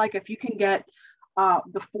 I feel like if you can get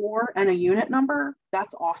the floor and a unit number,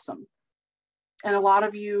 that's awesome. And a lot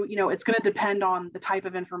of you, you know, it's going to depend on the type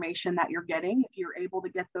of information that you're getting. If you're able to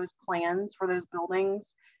get those plans for those buildings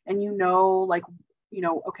and you know, like, you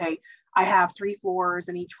know, okay, I have 3 floors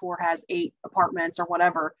and each floor has 8 apartments or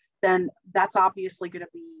whatever, then that's obviously going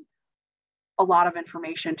to be a lot of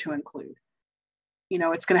information to include. You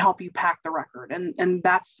know, it's going to help you pack the record. And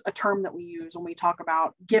that's a term that we use when we talk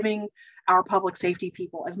about giving our public safety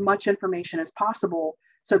people as much information as possible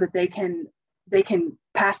so that they can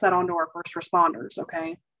pass that on to our first responders.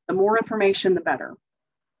 Okay. The more information, the better.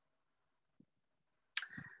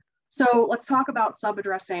 So let's talk about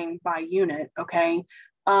sub-addressing by unit. Okay.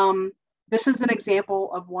 This is an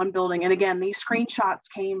example of one building. And again, these screenshots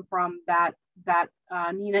came from that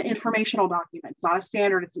NENA informational document. It's not a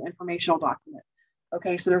standard, it's an informational document.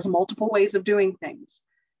 Okay, so there's multiple ways of doing things.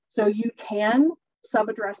 So you can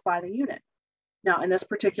sub-address by the unit. Now, in this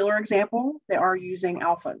particular example, they are using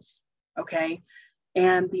alphas, okay?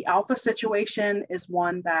 And the alpha situation is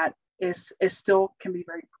one that is still can be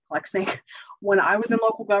very perplexing. When I was in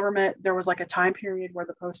local government, there was like a time period where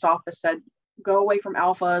the post office said, go away from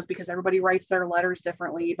alphas because everybody writes their letters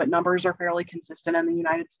differently, but numbers are fairly consistent in the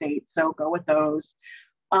United States, so go with those.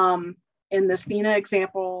 In this NENA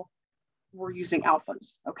example, we're using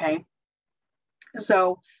alphas, okay?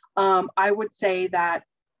 So I would say that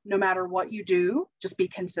no matter what you do, just be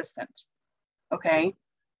consistent, okay?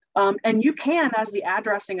 And you can, as the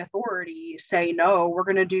addressing authority, say, no, we're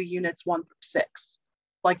gonna do units 1 through 6.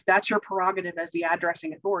 Like that's your prerogative as the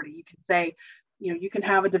addressing authority. You can say, you know, you can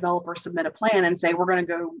have a developer submit a plan and say, we're gonna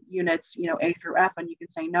go units, you know, A through F, and you can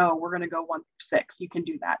say, no, we're gonna go 1 through 6. You can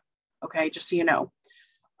do that, okay, just so you know.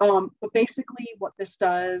 But basically what this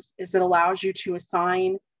does is it allows you to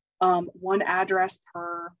assign one address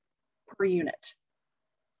per unit.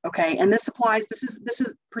 Okay, and this applies, this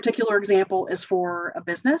is particular example is for a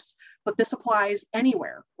business, but this applies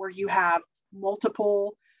anywhere where you have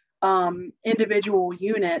multiple individual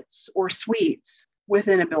units or suites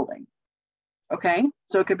within a building. Okay,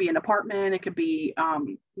 so it could be an apartment, it could be,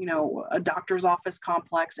 you know, a doctor's office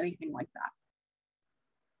complex, anything like that.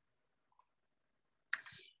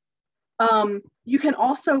 You can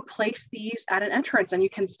also place these at an entrance and you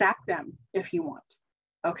can stack them if you want,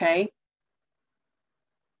 okay?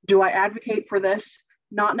 Do I advocate for this?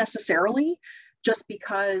 Not necessarily, just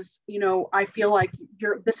because, you know, I feel like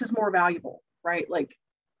this is more valuable, right? Like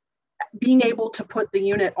being able to put the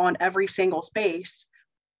unit on every single space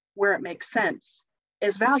where it makes sense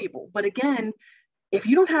is valuable. But again, if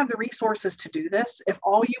you don't have the resources to do this, if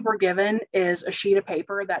all you were given is a sheet of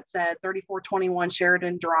paper that said 3421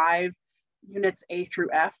 Sheridan Drive, units A through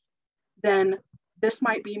F, then this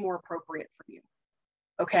might be more appropriate for you,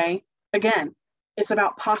 okay? Again, it's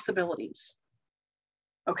about possibilities,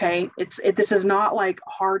 okay? This is not like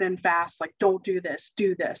hard and fast, like don't do this,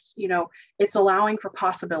 do this, you know, it's allowing for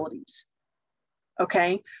possibilities,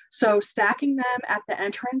 okay? So stacking them at the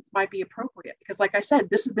entrance might be appropriate because like I said,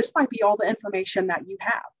 this might be all the information that you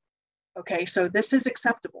have, okay? So this is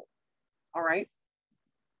acceptable, all right?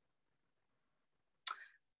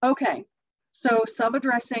 Okay. So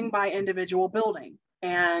sub-addressing by individual building.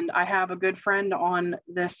 And I have a good friend on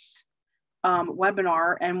this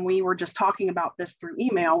webinar, and we were just talking about this through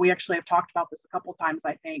email. We actually have talked about this a couple times,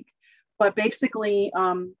 I think. But basically,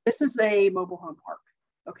 this is a mobile home park,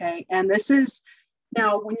 okay? And this is,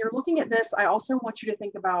 now when you're looking at this, I also want you to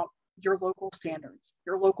think about your local standards,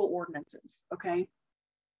 your local ordinances, okay?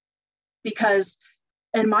 Because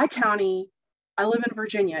in my county, I live in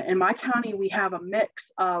Virginia. In my county, we have a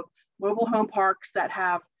mix of mobile home parks that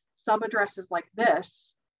have sub-addresses like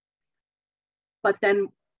this, but then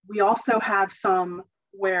we also have some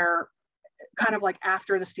where kind of like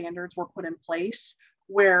after the standards were put in place,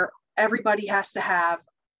 where everybody has to have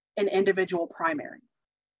an individual primary,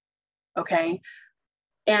 okay?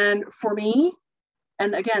 And for me,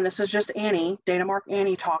 and again, this is just Annie, Datamark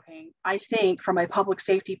Annie talking, I think from a public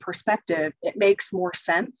safety perspective, it makes more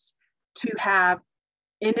sense to have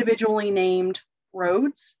individually named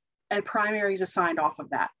roads and primaries assigned off of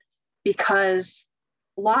that, because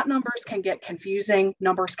lot numbers can get confusing.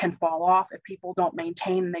 Numbers can fall off if people don't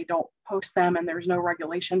maintain and they don't post them and there's no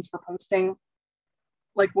regulations for posting.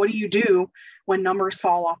 Like, what do you do when numbers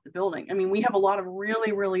fall off the building? I mean, we have a lot of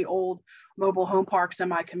really, really old mobile home parks in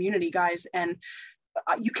my community, guys, and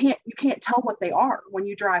you can't tell what they are when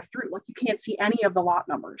you drive through. Like, you can't see any of the lot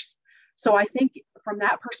numbers. So I think from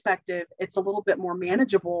that perspective, it's a little bit more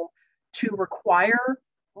manageable to require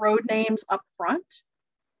road names up front,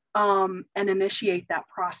 and initiate that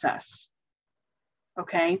process.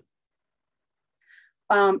 Okay.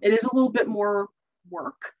 It is a little bit more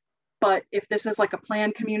work, but if this is like a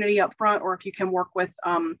planned community up front, or if you can work with,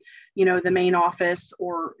 the main office,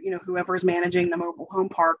 or, whoever is managing the mobile home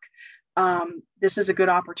park, this is a good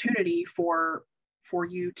opportunity for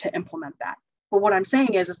you to implement that. But what I'm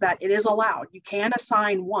saying is that it is allowed. You can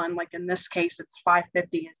assign one, like in this case, it's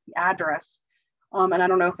 550 is the address. And I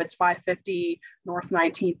don't know if it's 550 North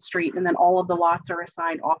 19th Street, and then all of the lots are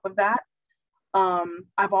assigned off of that.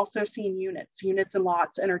 I've also seen units and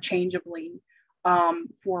lots interchangeably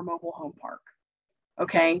for mobile home park.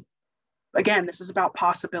 Okay. Again, this is about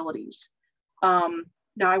possibilities. Now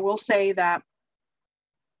I will say that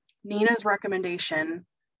Nina's recommendation,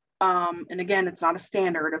 and again, it's not a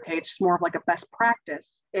standard, okay, it's just more of like a best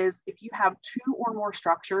practice, is if you have 2 or more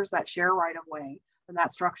structures that share right of way, then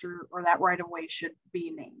that structure or that right of way should be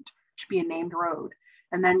a named road.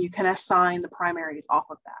 And then you can assign the primaries off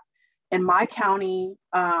of that. In my county,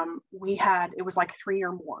 it was like 3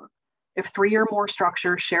 or more. If 3 or more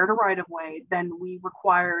structures shared a right of way, then we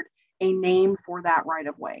required a name for that right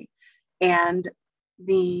of way. And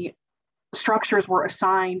the structures were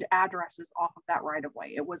assigned addresses off of that right of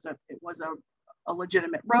way. It was a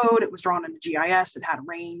legitimate road. It was drawn in the GIS. It had a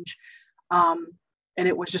range, and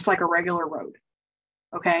it was just like a regular road.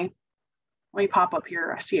 Okay, let me pop up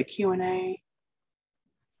here. I see a Q&A.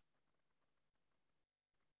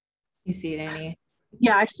 You see it, Annie?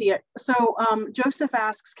 Yeah, I see it. So Joseph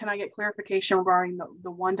asks, can I get clarification regarding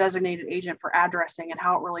the one designated agent for addressing and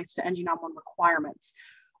how it relates to NG91 requirements?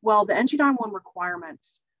 Well, the NG91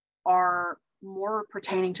 requirements are more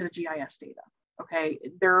pertaining to the GIS data. Okay,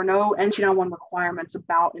 there are no NG91 requirements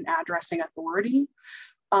about an addressing authority,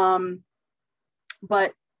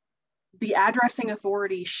 but the addressing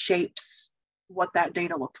authority shapes what that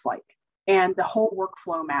data looks like, and the whole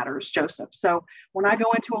workflow matters, Joseph. So when I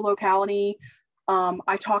go into a locality,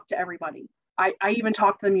 I talk to everybody. I even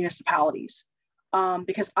talk to the municipalities,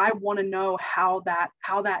 because I want to know how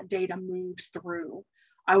that data moves through.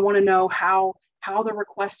 I want to know how the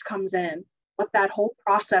request comes in, what that whole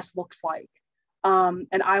process looks like.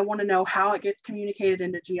 And I want to know how it gets communicated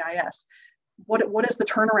into GIS. What is the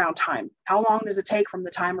turnaround time? How long does it take from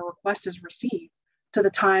the time a request is received to the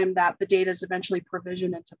time that the data is eventually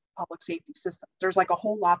provisioned into public safety systems? There's like a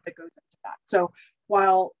whole lot that goes into that. So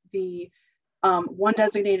while the one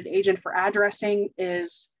designated agent for addressing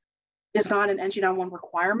is not an NG91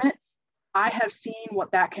 requirement, I have seen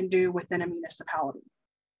what that can do within a municipality.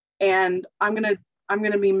 And I'm gonna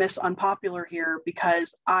be unpopular here,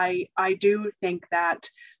 because I do think that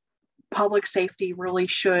public safety really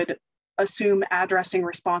should assume addressing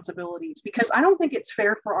responsibilities, because I don't think it's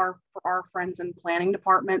fair for our friends in planning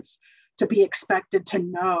departments to be expected to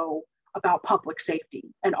know about public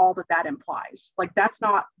safety and all that implies. Like, that's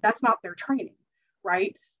not their training,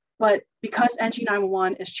 right? But because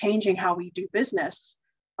NG91 is changing how we do business,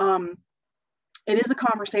 it is a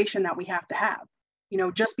conversation that we have to have.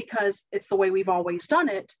 Just because it's the way we've always done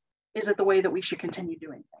it, is it the way that we should continue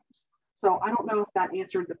doing things? So I don't know if that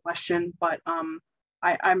answered the question, but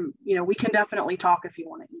we can definitely talk if you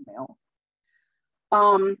want to email.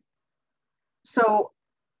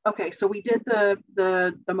 So we did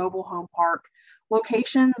the mobile home park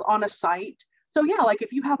locations on a site. So yeah, like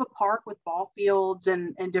if you have a park with ball fields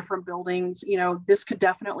and different buildings, this could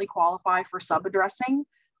definitely qualify for sub-addressing.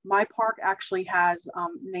 My park actually has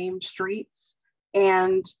named streets,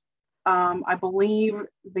 and I believe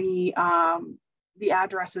the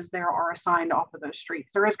addresses there are assigned off of those streets.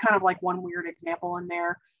 There is kind of like one weird example in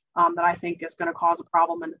there that I think is going to cause a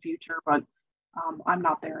problem in the future, but I'm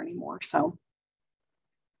not there anymore. So,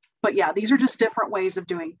 but yeah, these are just different ways of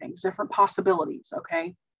doing things, different possibilities.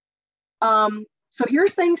 Okay. So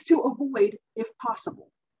here's things to avoid if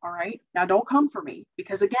possible. All right. Now don't come for me,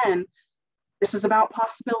 because again, this is about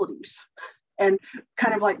possibilities and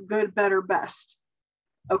kind of like good, better, best.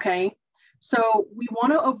 Okay. So we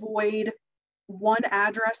want to avoid one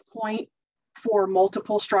address point for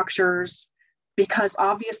multiple structures, because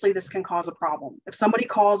obviously this can cause a problem. If somebody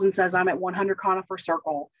calls and says, I'm at 100 Conifer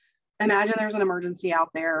Circle, imagine there's an emergency out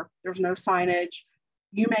there, there's no signage.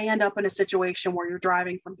 You may end up in a situation where you're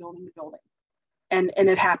driving from building to building. and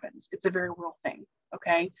it happens. It's a very real thing,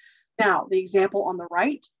 okay? Now, the example on the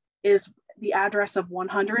right is the address of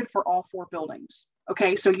 100 for all 4 buildings,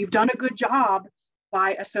 okay? So you've done a good job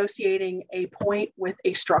by associating a point with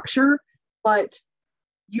a structure, but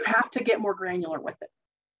you have to get more granular with it.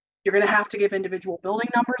 You're going to have to give individual building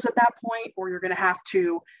numbers at that point, or you're going to have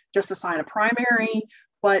to just assign a primary.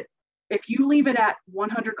 But if you leave it at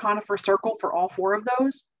 100 Conifer Circle for all 4 of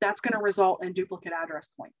those, that's going to result in duplicate address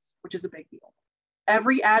points, which is a big deal.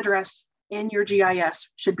 Every address in your GIS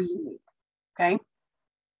should be unique, okay?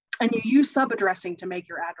 And you use subaddressing to make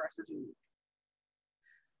your addresses unique.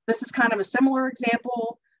 This is kind of a similar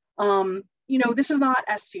example. You know, this is not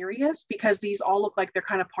as serious because these all look like they're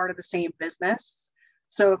kind of part of the same business.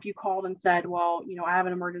 So if you called and said, well, you know, I have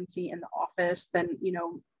an emergency in the office, then, you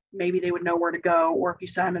know, maybe they would know where to go, or if you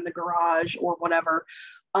said I'm in the garage or whatever.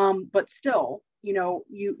 But still, you know,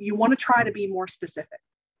 you want to try to be more specific,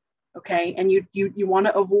 okay? And you want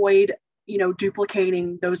to avoid, you know,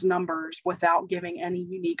 duplicating those numbers without giving any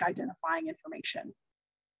unique identifying information.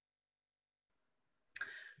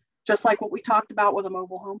 Just like what we talked about with a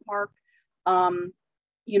mobile home park,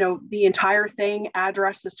 you know, the entire thing,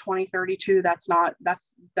 address is 2032. That's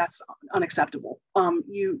unacceptable.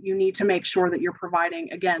 You need to make sure that you're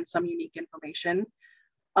providing, again, some unique information.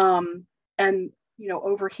 And, you know,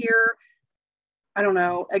 over here, I don't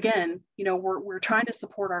know, again, you know, we're trying to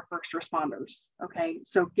support our first responders. Okay.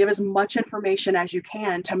 So give as much information as you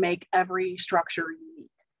can to make every structure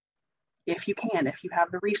unique. If you can, if you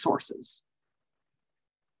have the resources.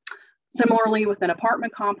 Similarly, with an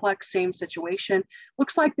apartment complex, same situation.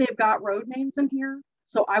 Looks like they've got road names in here.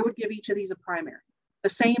 So I would give each of these a primary. The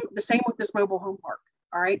same with this mobile home park,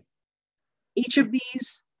 all right? Each of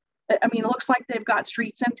these, I mean, it looks like they've got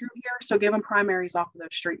streets in through here, so give them primaries off of those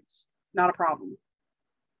streets. Not a problem.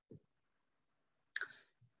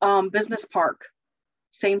 Business park,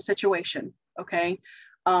 same situation, okay?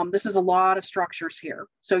 This is a lot of structures here.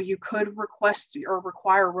 So you could request or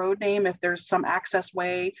require a road name if there's some access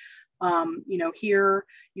way. You know, here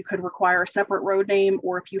you could require a separate road name,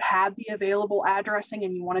 or if you had the available addressing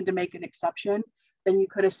and you wanted to make an exception, then you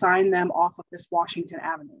could assign them off of this Washington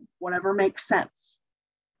Avenue, whatever makes sense,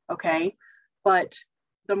 okay? But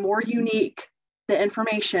the more unique the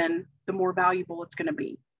information, the more valuable it's gonna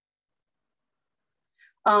be.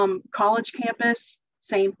 College campus,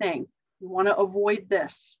 same thing. You wanna avoid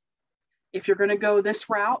this. If you're gonna go this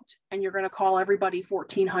route and you're gonna call everybody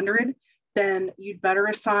 1400, then you'd better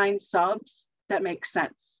assign subs that make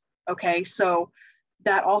sense, okay? So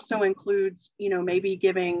that also includes, you know, maybe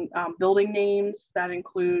giving building names, that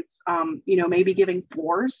includes, you know, maybe giving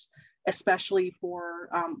floors, especially for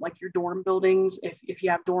like your dorm buildings. If you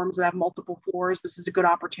have dorms that have multiple floors, this is a good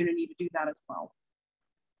opportunity to do that as well.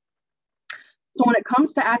 So when it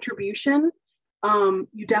comes to attribution,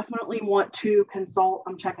 you definitely want to consult,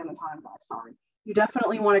 I'm checking the time, guys, sorry. You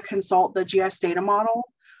definitely want to consult the GIS data model.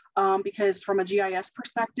 Because from a GIS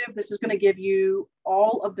perspective, this is going to give you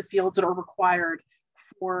all of the fields that are required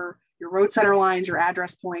for your road center lines, your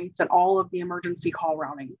address points, and all of the emergency call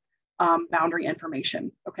routing boundary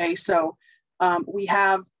information. Okay, so we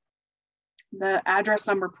have the address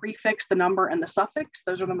number prefix, the number, and the suffix.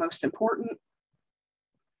 Those are the most important.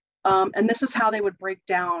 And this is how they would break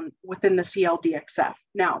down within the CLDXF.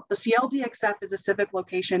 Now, the CLDXF is a civic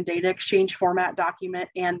location data exchange format document,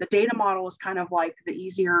 and the data model is kind of like the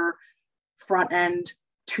easier front end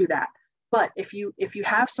to that. But if you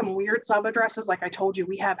have some weird subaddresses, like I told you,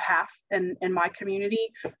 we have half in my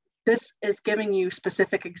community, this is giving you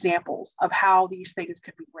specific examples of how these things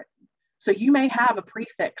could be written. So you may have a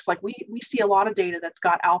prefix, like we see a lot of data that's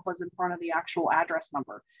got alphas in front of the actual address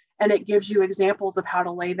number. And it gives you examples of how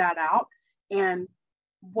to lay that out and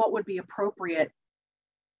what would be appropriate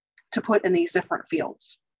to put in these different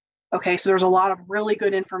fields. Okay, so there's a lot of really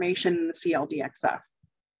good information in the CLDXF.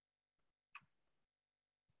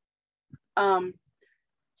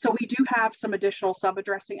 So we do have some additional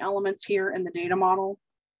subaddressing elements here in the data model.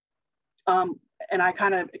 And I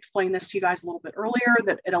kind of explained this to you guys a little bit earlier,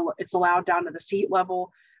 that it's allowed down to the seat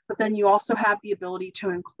level, but then you also have the ability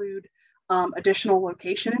to include additional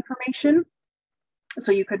location information.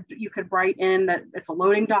 So you could write in that it's a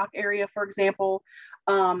loading dock area, for example.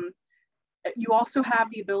 You also have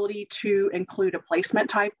the ability to include a placement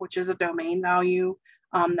type, which is a domain value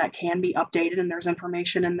that can be updated, and there's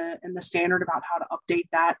information in the standard about how to update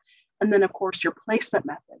that. And then of course your placement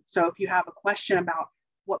method. So if you have a question about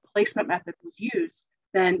what placement method was used,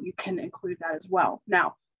 then you can include that as well.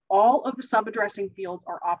 Now, all of the subaddressing fields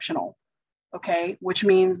are optional, okay? Which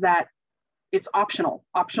means that it's optional.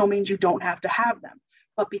 Optional means you don't have to have them.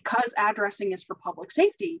 But because addressing is for public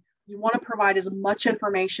safety, You want to provide as much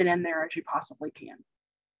information in there as you possibly can.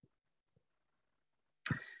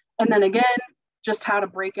 And then again, just how to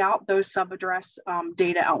break out those subaddress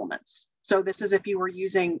data elements. So this is if you were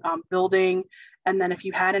using building, and then if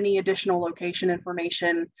you had any additional location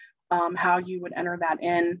information, how you would enter that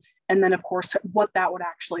in. And then of course, what that would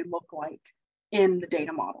actually look like in the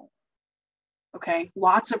data model. Okay,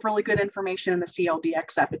 lots of really good information in the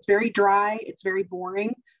CLDXF. It's very dry, it's very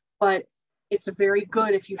boring, but it's very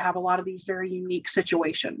good if you have a lot of these very unique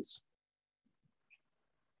situations.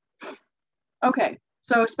 Okay,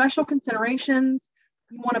 so special considerations,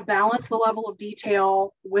 you want to balance the level of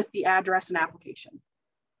detail with the address and application.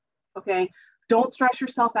 Okay, don't stress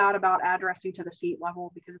yourself out about addressing to the seat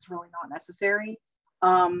level because it's really not necessary.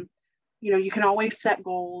 You know, you can always set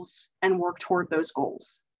goals and work toward those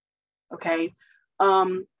goals. Okay,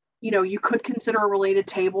 you know, you could consider a related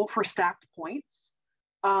table for stacked points,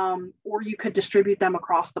 or you could distribute them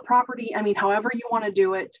across the property. I mean, however you want to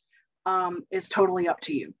do it is totally up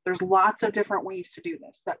to you. There's lots of different ways to do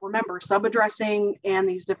this. That remember, subaddressing and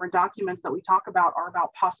these different documents that we talk about are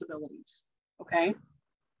about possibilities. Okay.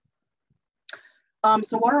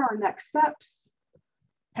 So what are our next steps?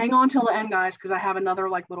 Hang on till the end, guys, because I have another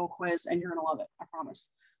like little quiz and you're gonna love it, I promise.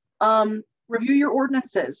 Review your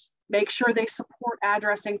ordinances. Make sure they support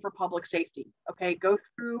addressing for public safety. Okay, go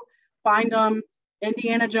through, find them,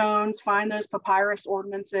 Indiana Jones, find those papyrus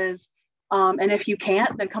ordinances. And if you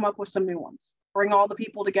can't, then come up with some new ones. Bring all the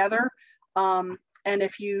people together. And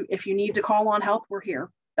if you need to call on help, we're here.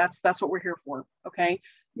 That's what we're here for. Okay,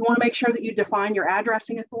 you want to make sure that you define your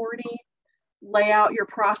addressing authority, lay out your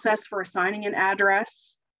process for assigning an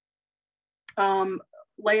address,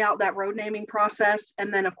 lay out that road naming process,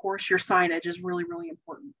 and then of course your signage is really, really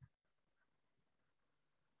important.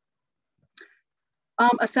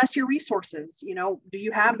 Assess your resources. You know, do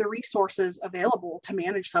you have the resources available to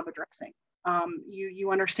manage subaddressing?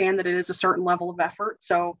 You understand that it is a certain level of effort.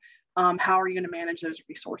 So how are you going to manage those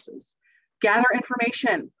resources? Gather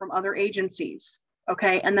information from other agencies.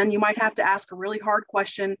 Okay, and then you might have to ask a really hard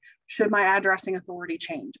question: should my addressing authority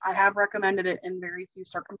change? I have recommended it in very few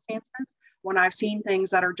circumstances when I've seen things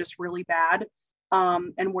that are just really bad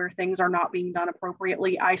and where things are not being done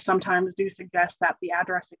appropriately. I sometimes do suggest that the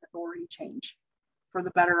addressing authority change for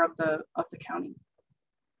the better of the county.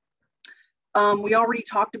 We already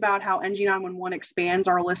talked about how NG911 expands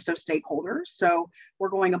our list of stakeholders. So we're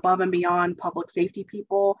going above and beyond public safety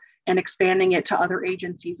people and expanding it to other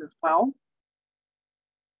agencies as well.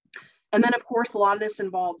 And then of course, a lot of this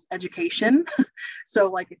involves education. So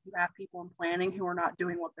like if you have people in planning who are not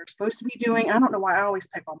doing what they're supposed to be doing, I don't know why I always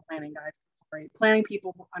pick on planning, guys. Sorry. Planning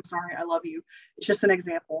people, I'm sorry, I love you. It's just an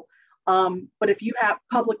example. But if you have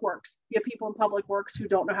public works, you have people in public works who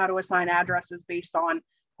don't know how to assign addresses based on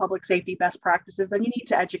public safety best practices, then you need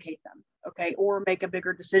to educate them, okay? Or make a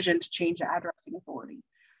bigger decision to change the addressing authority.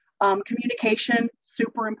 Communication,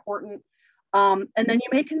 super important. And then you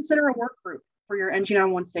may consider a work group for your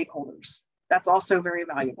NG911 stakeholders. That's also very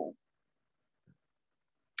valuable.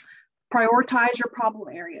 Prioritize your problem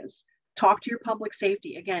areas. Talk to your public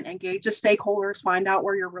safety. Again, engage the stakeholders, find out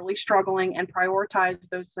where you're really struggling, and prioritize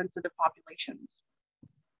those sensitive populations.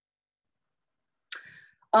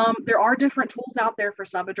 There are different tools out there for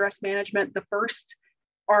subaddress management. The first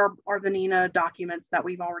are the NENA documents that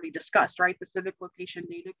we've already discussed, right? The Civic Location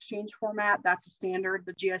Data Exchange format, that's a standard.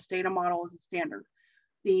 The GS data model is a standard.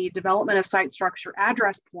 The Development of Site Structure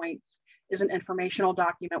Address Points is an informational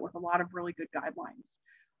document with a lot of really good guidelines.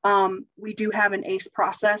 We do have an ACE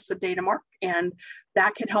process, a data mark, and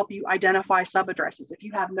that can help you identify subaddresses. If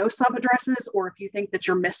you have no subaddresses, or if you think that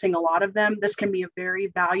you're missing a lot of them, this can be a very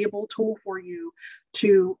valuable tool for you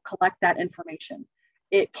to collect that information.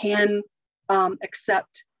 It can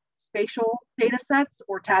accept spatial data sets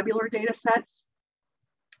or tabular data sets.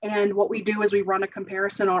 And what we do is we run a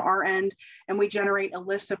comparison on our end and we generate a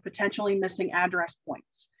list of potentially missing address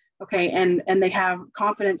points. Okay, and they have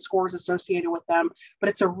confidence scores associated with them, but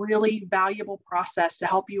it's a really valuable process to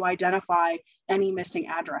help you identify any missing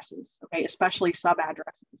addresses, okay, especially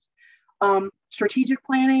sub-addresses. Strategic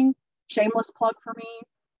planning, shameless plug for me,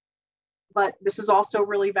 but this is also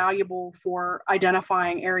really valuable for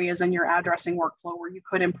identifying areas in your addressing workflow where you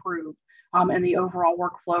could improve in the overall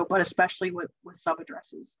workflow, but especially with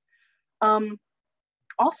sub-addresses.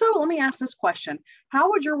 Also, let me ask this question. How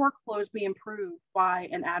would your workflows be improved by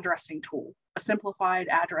an addressing tool, a simplified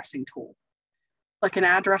addressing tool, like an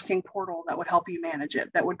addressing portal that would help you manage it,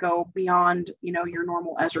 that would go beyond, you know, your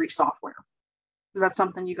normal Esri software? Is that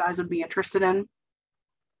something you guys would be interested in?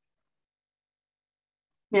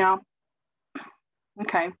 Yeah.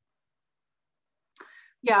 Okay.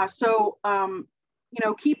 Yeah, so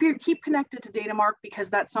keep connected to Datamark, because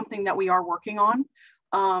that's something that we are working on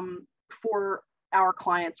for our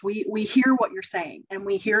clients. We hear what you're saying, and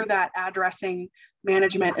we hear that addressing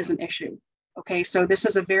management is an issue. Okay, so this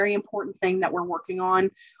is a very important thing that we're working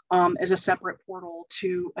on as a separate portal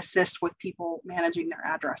to assist with people managing their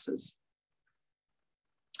addresses.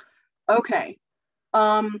 Okay,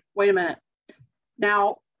 wait a minute.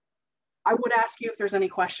 Now, I would ask you if there's any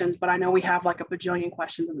questions, but I know we have like a bajillion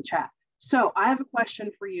questions in the chat. So I have a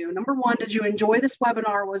question for you. Number one, did you enjoy this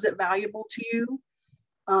webinar? Was it valuable to you?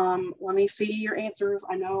 Let me see your answers.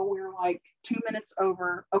 I know we're like 2 minutes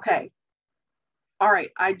over. Okay. All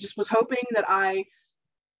right. I just was hoping that I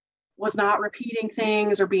was not repeating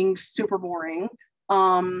things or being super boring.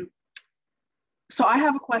 So I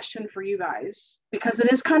have a question for you guys, because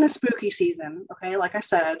it is kind of spooky season. Okay. Like I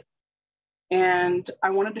said, and I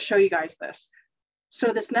wanted to show you guys this.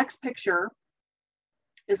 So this next picture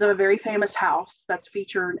is of a very famous house that's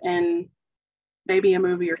featured in maybe a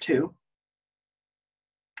movie or two.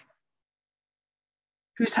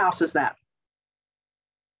 Whose house is that?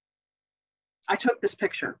 I took this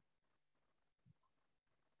picture.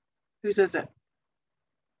 Whose is it?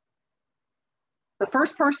 The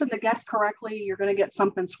first person to guess correctly, you're going to get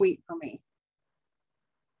something sweet from me.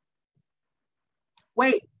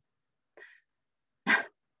 Wait.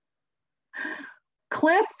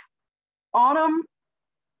 Cliff, Autumn.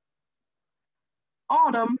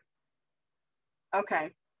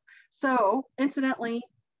 Okay. So incidentally,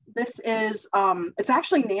 this is, it's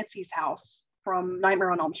actually Nancy's house from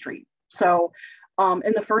Nightmare on Elm Street. So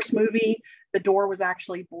in the first movie, the door was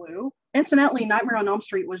actually blue. Incidentally, Nightmare on Elm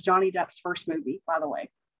Street was Johnny Depp's first movie, by the way.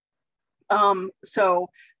 So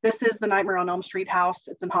this is the Nightmare on Elm Street house.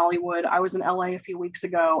 It's in Hollywood. I was in LA a few weeks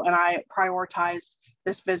ago, and I prioritized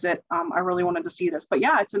this visit. I really wanted to see this, but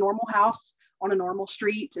yeah, it's a normal house on a normal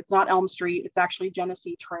street. It's not Elm Street. It's actually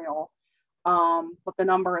Genesee Trail, but the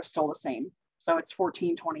number is still the same. So it's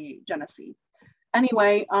 1428 Genesee.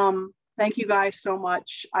 Anyway, thank you guys so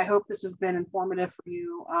much. I hope this has been informative for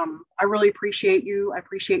you. I really appreciate you. I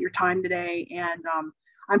appreciate your time today, and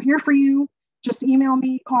I'm here for you. Just email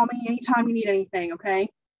me, call me anytime you need anything, okay?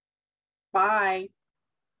 Bye.